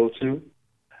normally go to.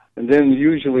 And then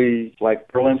usually, like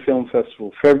Berlin Film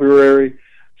Festival, February,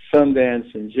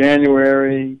 Sundance in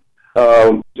January,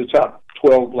 the top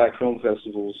 12 black film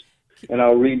festivals. And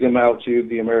I'll read them out to you.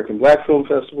 The American Black Film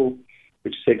Festival,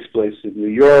 which takes place in New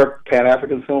York.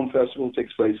 Pan-African Film Festival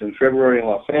takes place in February in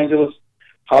Los Angeles.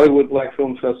 Hollywood Black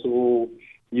Film Festival,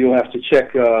 you'll have to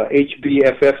check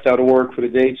hbff.org for the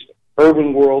dates.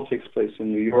 Urban World takes place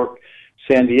in New York.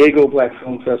 San Diego Black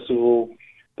Film Festival,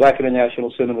 Black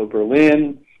International Cinema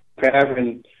Berlin,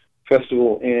 Pan-African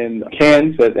Festival in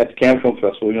Cannes, at the Cannes Film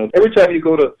Festival. Every time you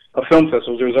go to a film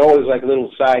festival, there's always like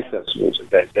little side festivals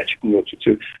that you can go to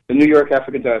too. The New York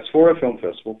African Diaspora Film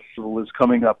Festival is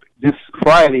coming up this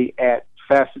Friday at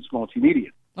Facets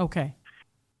Multimedia. Okay.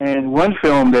 And one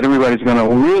film that everybody's going to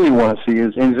really want to see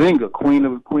is Nzinga, Queen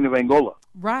of Angola.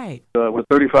 Right. With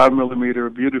 35 millimeter,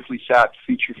 beautifully shot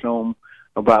feature film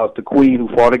about the queen who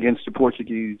fought against the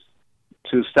Portuguese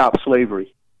to stop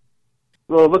slavery.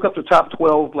 Well, look up the top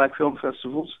 12 black film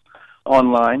festivals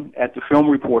online at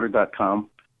thefilmreporter.com,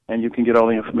 and you can get all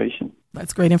the information.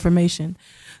 That's great information.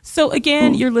 So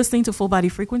again, you're listening to Full Body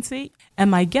Frequency,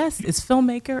 and my guest is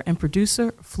filmmaker and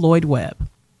producer Floyd Webb.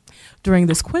 During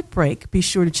this quick break, be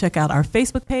sure to check out our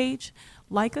Facebook page,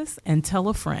 like us, and tell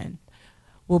a friend.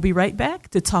 We'll be right back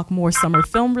to talk more summer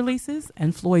film releases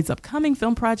and Floyd's upcoming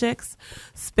film projects,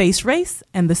 Space Race,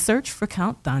 and The Search for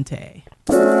Count Dante.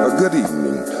 Good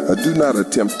evening. Do not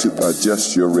attempt to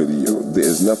adjust your radio. There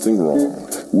is nothing wrong.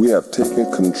 We have taken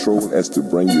control as to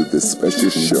bring you this special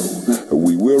show.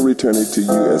 We will return it to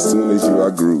you as soon as you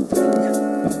are grooving.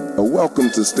 Welcome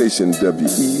to station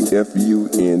WEFUNK,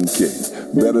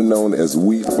 better known as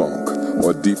We Funk,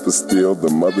 or deeper still, the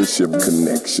Mothership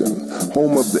Connection,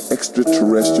 home of the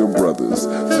extraterrestrial brothers,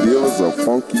 dealers of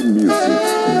funky music,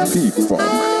 P-Funk,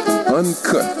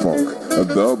 Uncut Funk,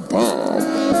 the bomb.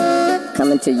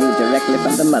 Coming to you directly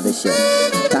from the Mothership,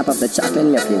 top of the chocolate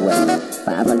Milky Way,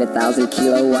 500,000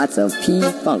 kilowatts of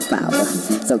P-Funk power.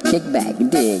 So kick back,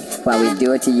 dig, while we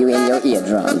do it to you in your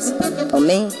eardrums. For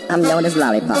me, I'm known as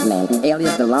Lollipop Man,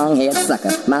 alias the long-haired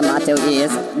sucker. My motto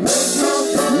is,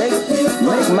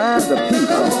 make mine the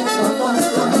P-Funk. I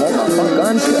want my funk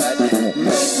uncut.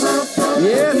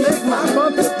 Yeah, make my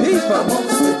funk the P-Funk.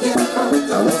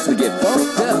 I want to get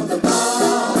funked up.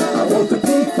 I want the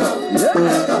P-Funk. Yeah.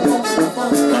 Make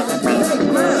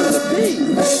mine the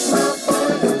P-Funk.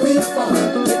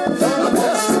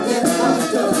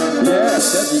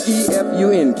 Yeah,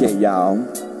 WEFUNK, y'all.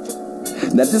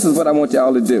 Now this is what I want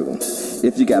y'all to do.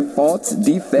 If you got faults,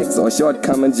 defects, or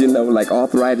shortcomings, like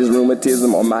arthritis,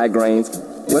 rheumatism, or migraines,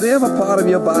 whatever part of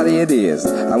your body it is,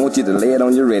 I want you to lay it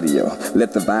on your radio.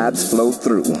 Let the vibes flow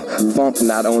through. Funk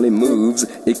not only moves,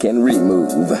 it can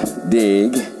remove.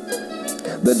 Dig.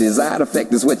 The desired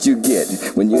effect is what you get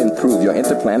when you improve your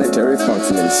interplanetary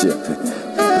functionship.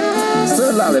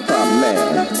 Sir Lollipop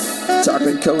Man,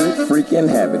 chocolate coated freaking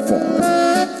habit forming.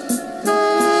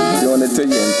 Doing it to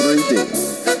you in 3D.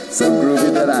 So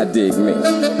groovy that I dig me.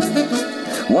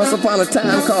 Once upon a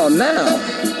time called now.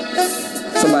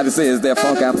 Somebody says, is there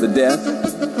funk after death?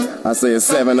 I say it's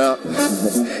 7-Up.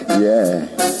 Yeah.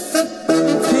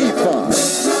 P-Funk.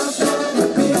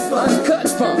 Uncut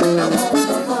funk.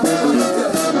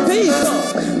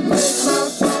 P-Funk.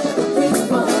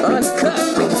 Uncut.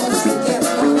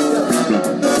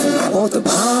 I want the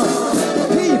bomb.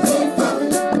 P-Funk.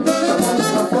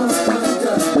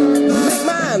 Make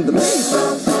mine the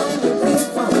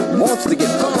P-Funk. Wants to get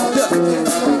funked up.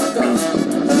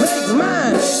 Make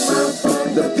mine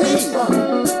the P-Funk.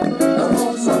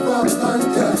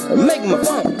 Make my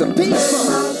funk the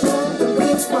P-Funk.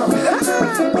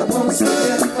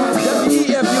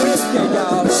 W-E-F-U-S-K,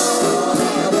 y'all.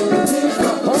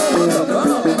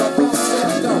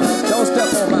 Don't step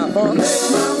on my funk.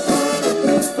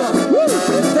 Woo,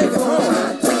 take it home.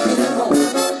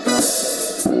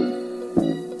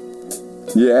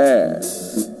 Yeah,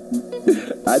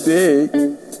 I dig.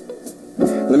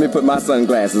 Let me put my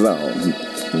sunglasses on.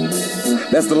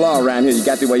 That's the law around here. You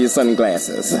got to wear your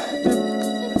sunglasses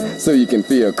so you can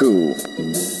feel cool.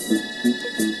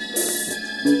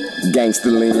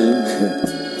 Gangsta lean.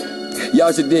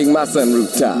 Y'all should dig my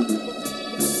sunroof top.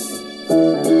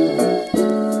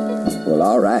 Well,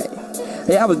 all right.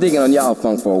 Hey, I was digging on y'all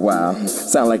funk for a while.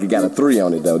 Sound like it got a 3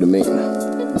 on it, though, to me.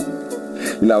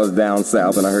 You know, I was down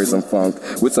south and I heard some funk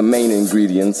with some main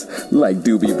ingredients like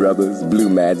Doobie Brothers, Blue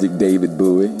Magic, David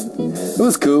Bowie. It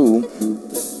was cool.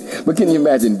 But can you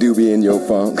imagine Doobie in your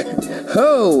funk?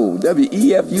 Ho!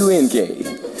 W-E-F-U-N-K.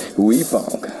 We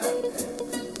funk.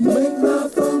 Make my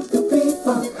funk the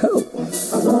P-Funk. Ho!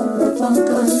 I want the funk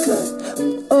uncut.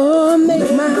 Oh,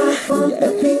 make my funk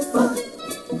the P-Funk.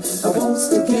 I want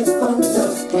to get funked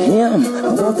up. Damn. I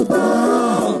want the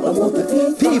bomb. I want the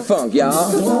P-Funk, y'all. I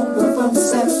want the funk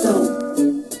septum.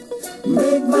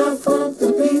 Make my funk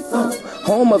the P-Funk.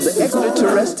 Home of the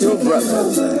extraterrestrial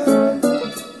brothers.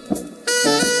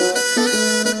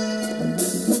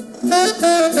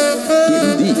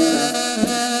 Getting deep.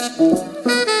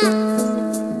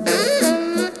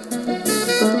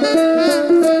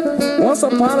 Once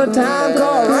upon a time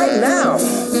called right now.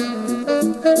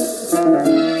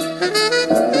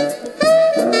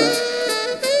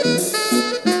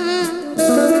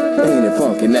 Ain't it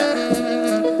funky now?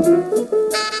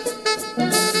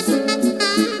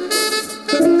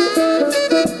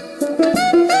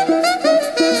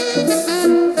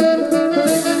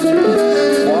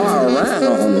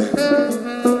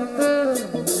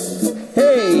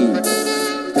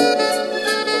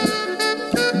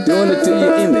 Doing it to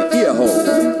you in the ear hole.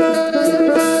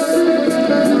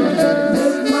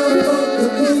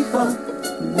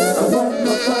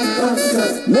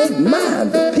 Make mine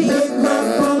the P.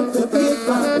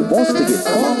 It wants to get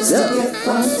funked up.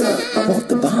 I want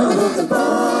the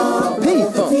bomb.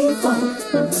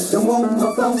 P-Funk. Don't want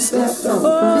my funk stepped on.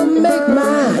 Oh, make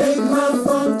mine. Make my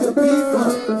funk the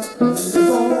P-Funk.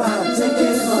 Before I take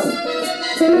it home.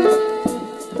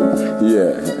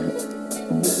 Yeah.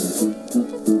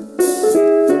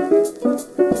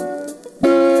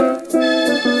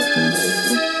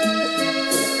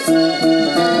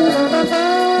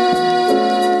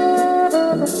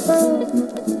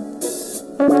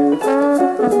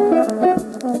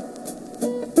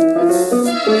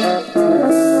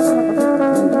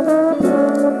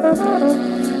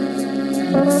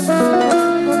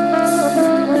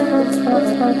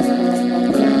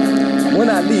 When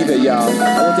I leave here, y'all,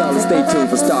 I want y'all to stay tuned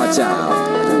for Star Child.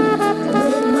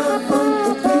 Make my funk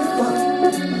the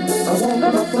P-Funk. I want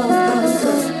my funk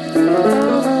uncut.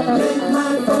 Make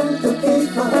my funk the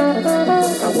P-Funk.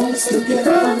 I want to get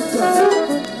funked up.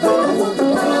 I want the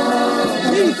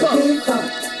bomb.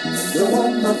 P-Funk. You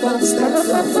want my funk stepped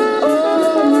up.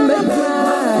 Oh, make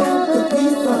mine. The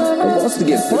P-Funk. I wants to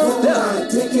get funked up. I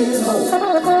take it home.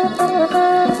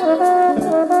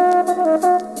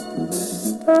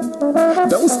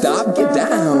 Don't stop, get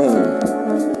down.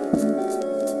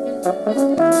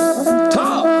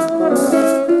 Talk.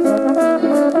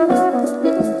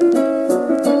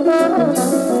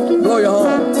 Blow your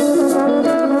horn.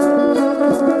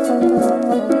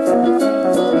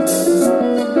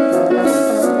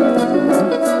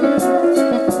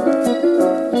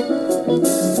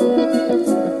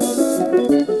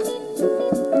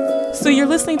 So you're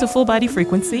listening to Full Body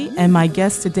Frequency, and my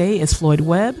guest today is Floyd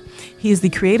Webb. He is the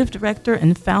creative director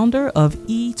and founder of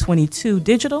E22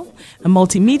 Digital, a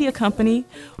multimedia company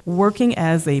working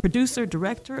as a producer,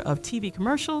 director of TV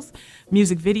commercials,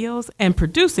 music videos, and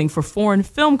producing for foreign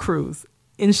film crews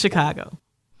in Chicago.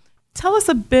 Tell us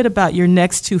a bit about your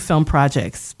next two film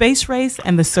projects, Space Race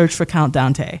and The Search for Count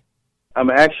Dante. I'm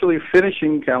actually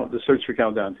finishing The Search for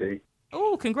Count Dante.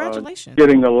 Oh, congratulations.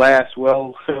 Getting the last,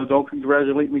 don't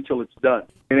congratulate me till it's done.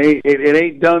 It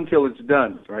ain't done till it's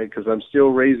done, right? Because I'm still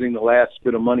raising the last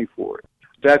bit of money for it.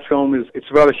 That film it's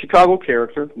about a Chicago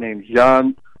character named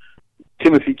John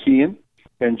Timothy Kean.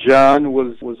 And John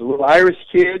was a little Irish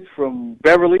kid from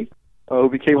Beverly who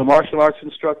became a martial arts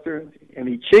instructor. And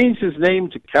he changed his name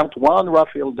to Count Juan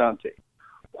Rafael Dante.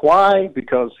 Why?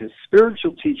 Because his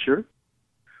spiritual teacher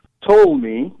told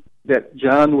me that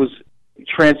John was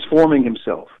transforming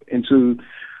himself into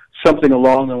something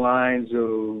along the lines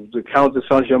of the Count de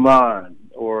Saint-Germain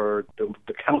or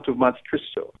the Count of Monte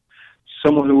Cristo,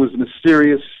 someone who was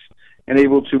mysterious and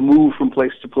able to move from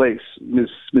place to place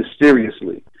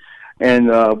mysteriously. And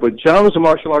but John was a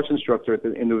martial arts instructor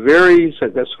in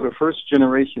that sort of first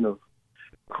generation of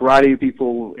karate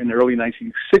people in the early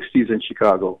 1960s in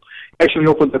Chicago. Actually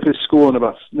opened up his school in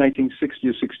about 1960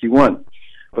 or 61.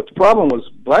 But the problem was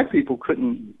black people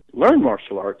couldn't learn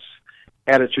martial arts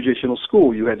at a traditional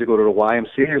school. You had to go to the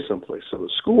YMCA or someplace. So the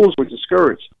schools were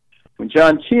discouraged. When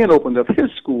John Kean opened up his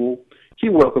school, he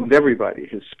welcomed everybody,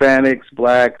 Hispanics,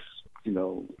 blacks,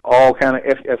 all kind of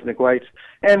ethnic whites.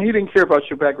 And he didn't care about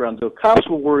your background. The cops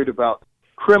were worried about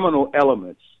criminal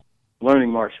elements learning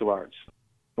martial arts.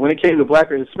 When it came to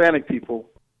black or Hispanic people,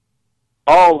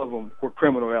 all of them were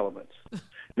criminal elements.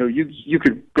 You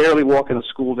could barely walk in a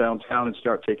school downtown and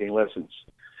start taking lessons,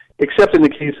 except in the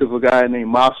case of a guy named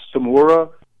Mas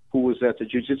Tamura, who was at the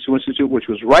Jiu-Jitsu Institute, which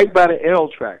was right by the L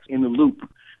tracks in the loop.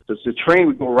 The train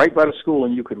would go right by the school,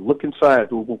 and you could look inside.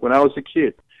 When I was a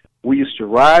kid, we used to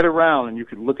ride around, and you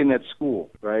could look in that school,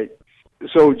 right?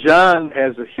 So John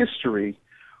has a history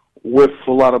with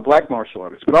a lot of black martial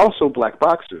artists, but also black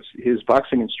boxers. His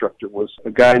boxing instructor was a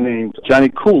guy named Johnny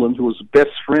Coolin, who was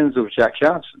best friends of Jack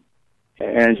Johnson.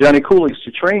 And Johnny Coolin used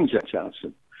to train Jack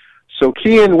Johnson. So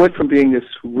Kean went from being this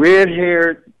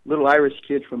red-haired little Irish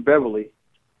kid from Beverly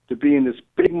to being this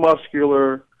big,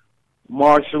 muscular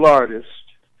martial artist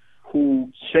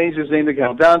who changed his name to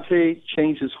Count Dante,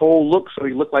 changed his whole look so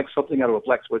he looked like something out of a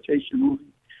blaxploitation movie.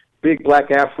 Big black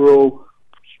afro,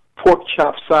 pork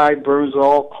chop sideburns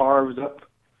all carved up,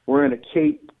 wearing a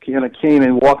cape and a cane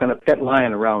and walking a pet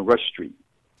lion around Rush Street.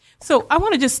 So I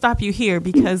want to just stop you here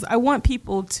because I want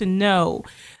people to know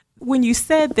when you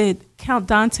said that Count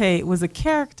Dante was a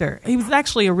character, he was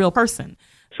actually a real person.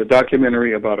 It's a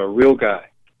documentary about a real guy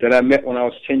that I met when I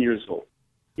was 10 years old.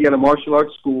 He had a martial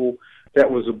arts school that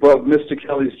was above Mr.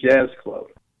 Kelly's Jazz Club.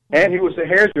 And he was a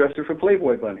hairdresser for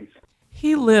Playboy bunnies.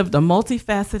 He lived a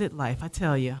multifaceted life, I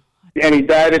tell you. And he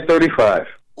died at 35.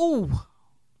 Ooh.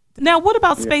 Now, what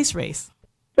about Space Race?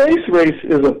 Space Race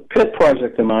is a pet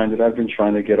project of mine that I've been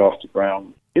trying to get off the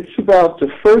ground. It's about the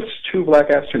first two black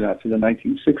astronauts in the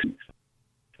 1960s.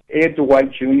 Ed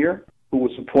Dwight Jr., who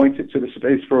was appointed to the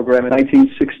space program in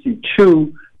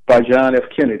 1962 by John F.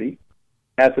 Kennedy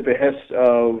at the behest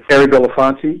of Harry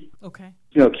Belafonte. Okay.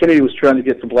 Kennedy was trying to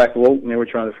get the black vote, and they were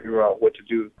trying to figure out what to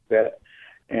do with that.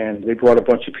 And they brought a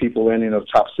bunch of people in,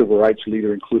 top civil rights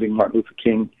leader, including Martin Luther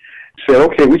King, said,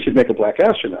 okay, we should make a black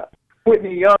astronaut.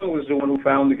 Whitney Young was the one who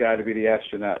found the guy to be the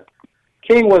astronaut.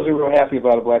 King wasn't real happy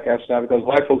about a black astronaut because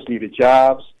black folks needed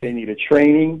jobs, they needed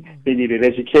training, they needed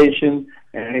education,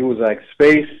 and he was like,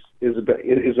 space is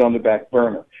on the back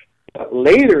burner. But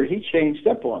later, he changed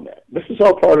up on that. This is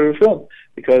all part of the film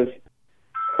because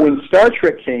when Star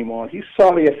Trek came on, he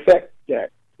saw the effect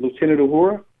that Lieutenant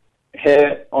Uhura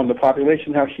had on the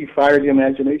population, how she fired the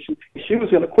imagination. She was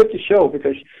going to quit the show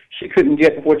because she couldn't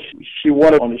get what she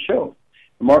wanted on the show.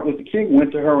 Martin Luther King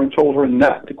went to her and told her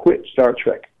not to quit Star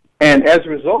Trek. And as a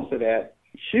result of that,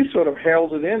 she sort of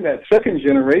heralded in that second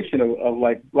generation of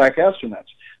black astronauts.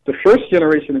 The first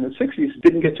generation in the 60s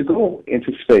didn't get to go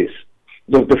into space.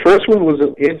 The first one was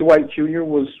Ed Dwight Jr.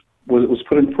 was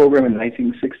put in the program in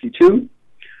 1962.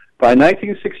 By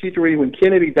 1963, when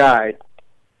Kennedy died,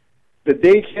 the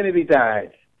day Kennedy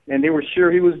died, and they were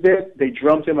sure he was dead, they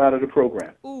drummed him out of the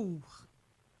program. Ooh.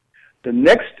 The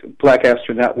next black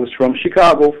astronaut was from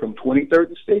Chicago, from 23rd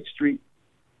and State Street,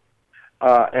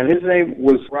 and his name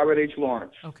was Robert H.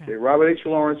 Lawrence. Okay. Robert H.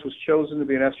 Lawrence was chosen to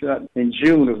be an astronaut in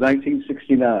June of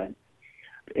 1969.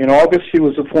 In August, he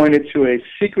was appointed to a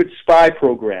secret spy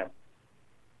program.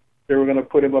 They were going to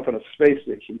put him up on a space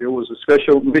station. There was a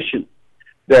special mission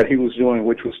that he was doing,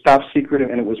 which was top secret,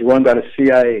 and it was run by the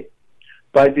CIA.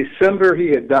 By December, he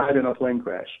had died in a plane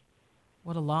crash.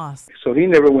 What a loss. So he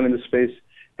never went into space,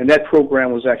 and that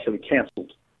program was actually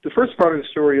canceled. The first part of the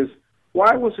story is,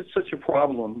 why was it such a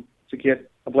problem to get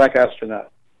a black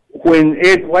astronaut? When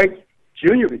Ed Dwight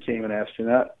Jr. became an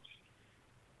astronaut,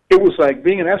 it was like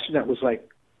being an astronaut was like,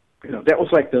 that was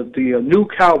like the new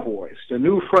cowboys, the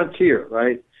new frontier,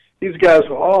 right? These guys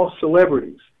were all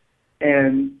celebrities.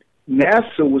 And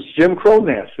NASA was Jim Crow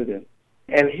NASA then.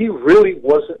 And he really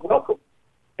wasn't welcome.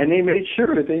 And they made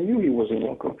sure that they knew he wasn't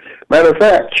welcome. Matter of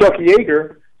fact, Chuck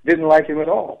Yeager didn't like him at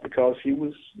all because he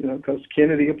was, because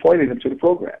Kennedy appointed him to the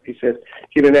program. He said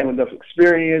he didn't have enough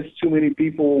experience, too many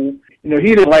people. He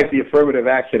didn't like the affirmative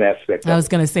action aspect. I was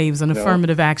going to say he was an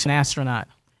affirmative action astronaut.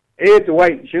 Ed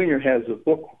Dwight Jr. has a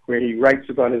book where he writes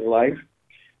about his life.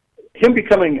 Him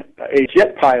becoming a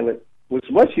jet pilot was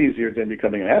much easier than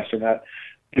becoming an astronaut.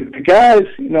 The guys,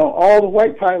 all the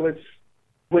white pilots,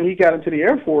 when he got into the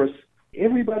Air Force,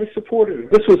 everybody supported him.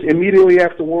 This was immediately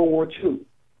after World War II.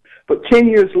 But 10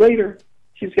 years later,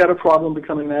 he's got a problem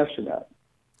becoming an astronaut.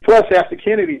 Plus, after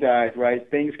Kennedy died, right,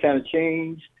 things kind of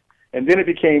changed. And then it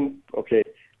became, okay,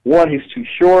 one, he's too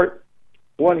short.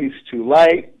 One, he's too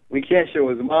light. We can't show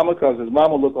his mama because his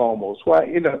mama looked almost white.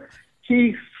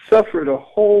 He suffered a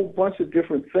whole bunch of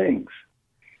different things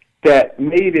that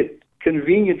made it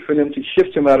convenient for them to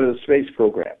shift him out of the space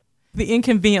program. The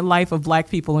Inconvenient Life of Black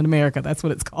People in America, that's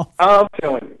what it's called. I'm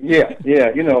telling you,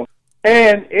 yeah.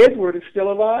 And Edward is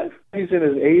still alive. He's in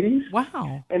his 80s.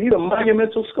 Wow. And he's a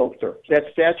monumental sculptor. That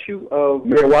statue of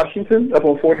Mayor Washington up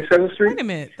on 47th Street. Wait a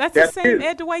minute. That's the same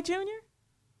Ed Dwight Jr.?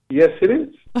 Yes, it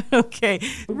is. Okay.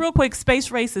 Real quick, Space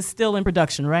Race is still in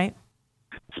production, right?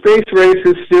 Space Race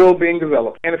is still being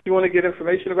developed. And if you want to get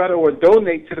information about it or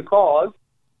donate to the cause,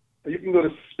 you can go to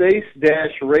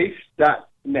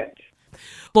space-race.net.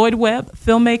 Floyd Webb,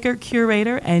 filmmaker,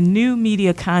 curator, and new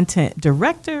media content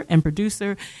director and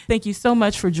producer, thank you so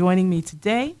much for joining me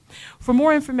today. For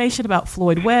more information about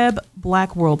Floyd Webb,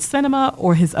 Black World Cinema,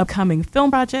 or his upcoming film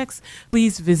projects,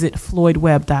 please visit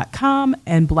floydwebb.com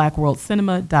and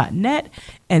blackworldcinema.net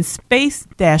and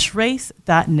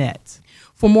space-race.net.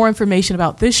 For more information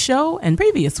about this show and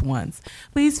previous ones,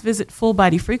 please visit Full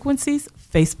Body Frequency's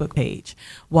Facebook page.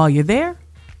 While you're there,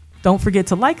 don't forget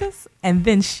to like us and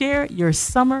then share your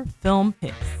summer film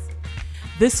picks.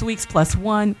 This week's Plus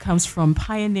One comes from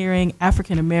pioneering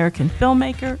African-American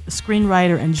filmmaker,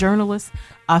 screenwriter, and journalist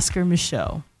Oscar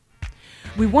Micheaux.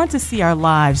 We want to see our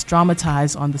lives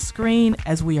dramatized on the screen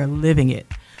as we are living it,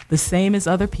 the same as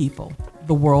other people,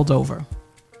 the world over.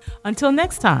 Until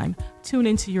next time, tune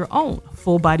into your own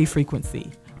Full Body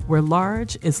Frequency, where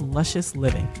large is luscious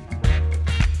living.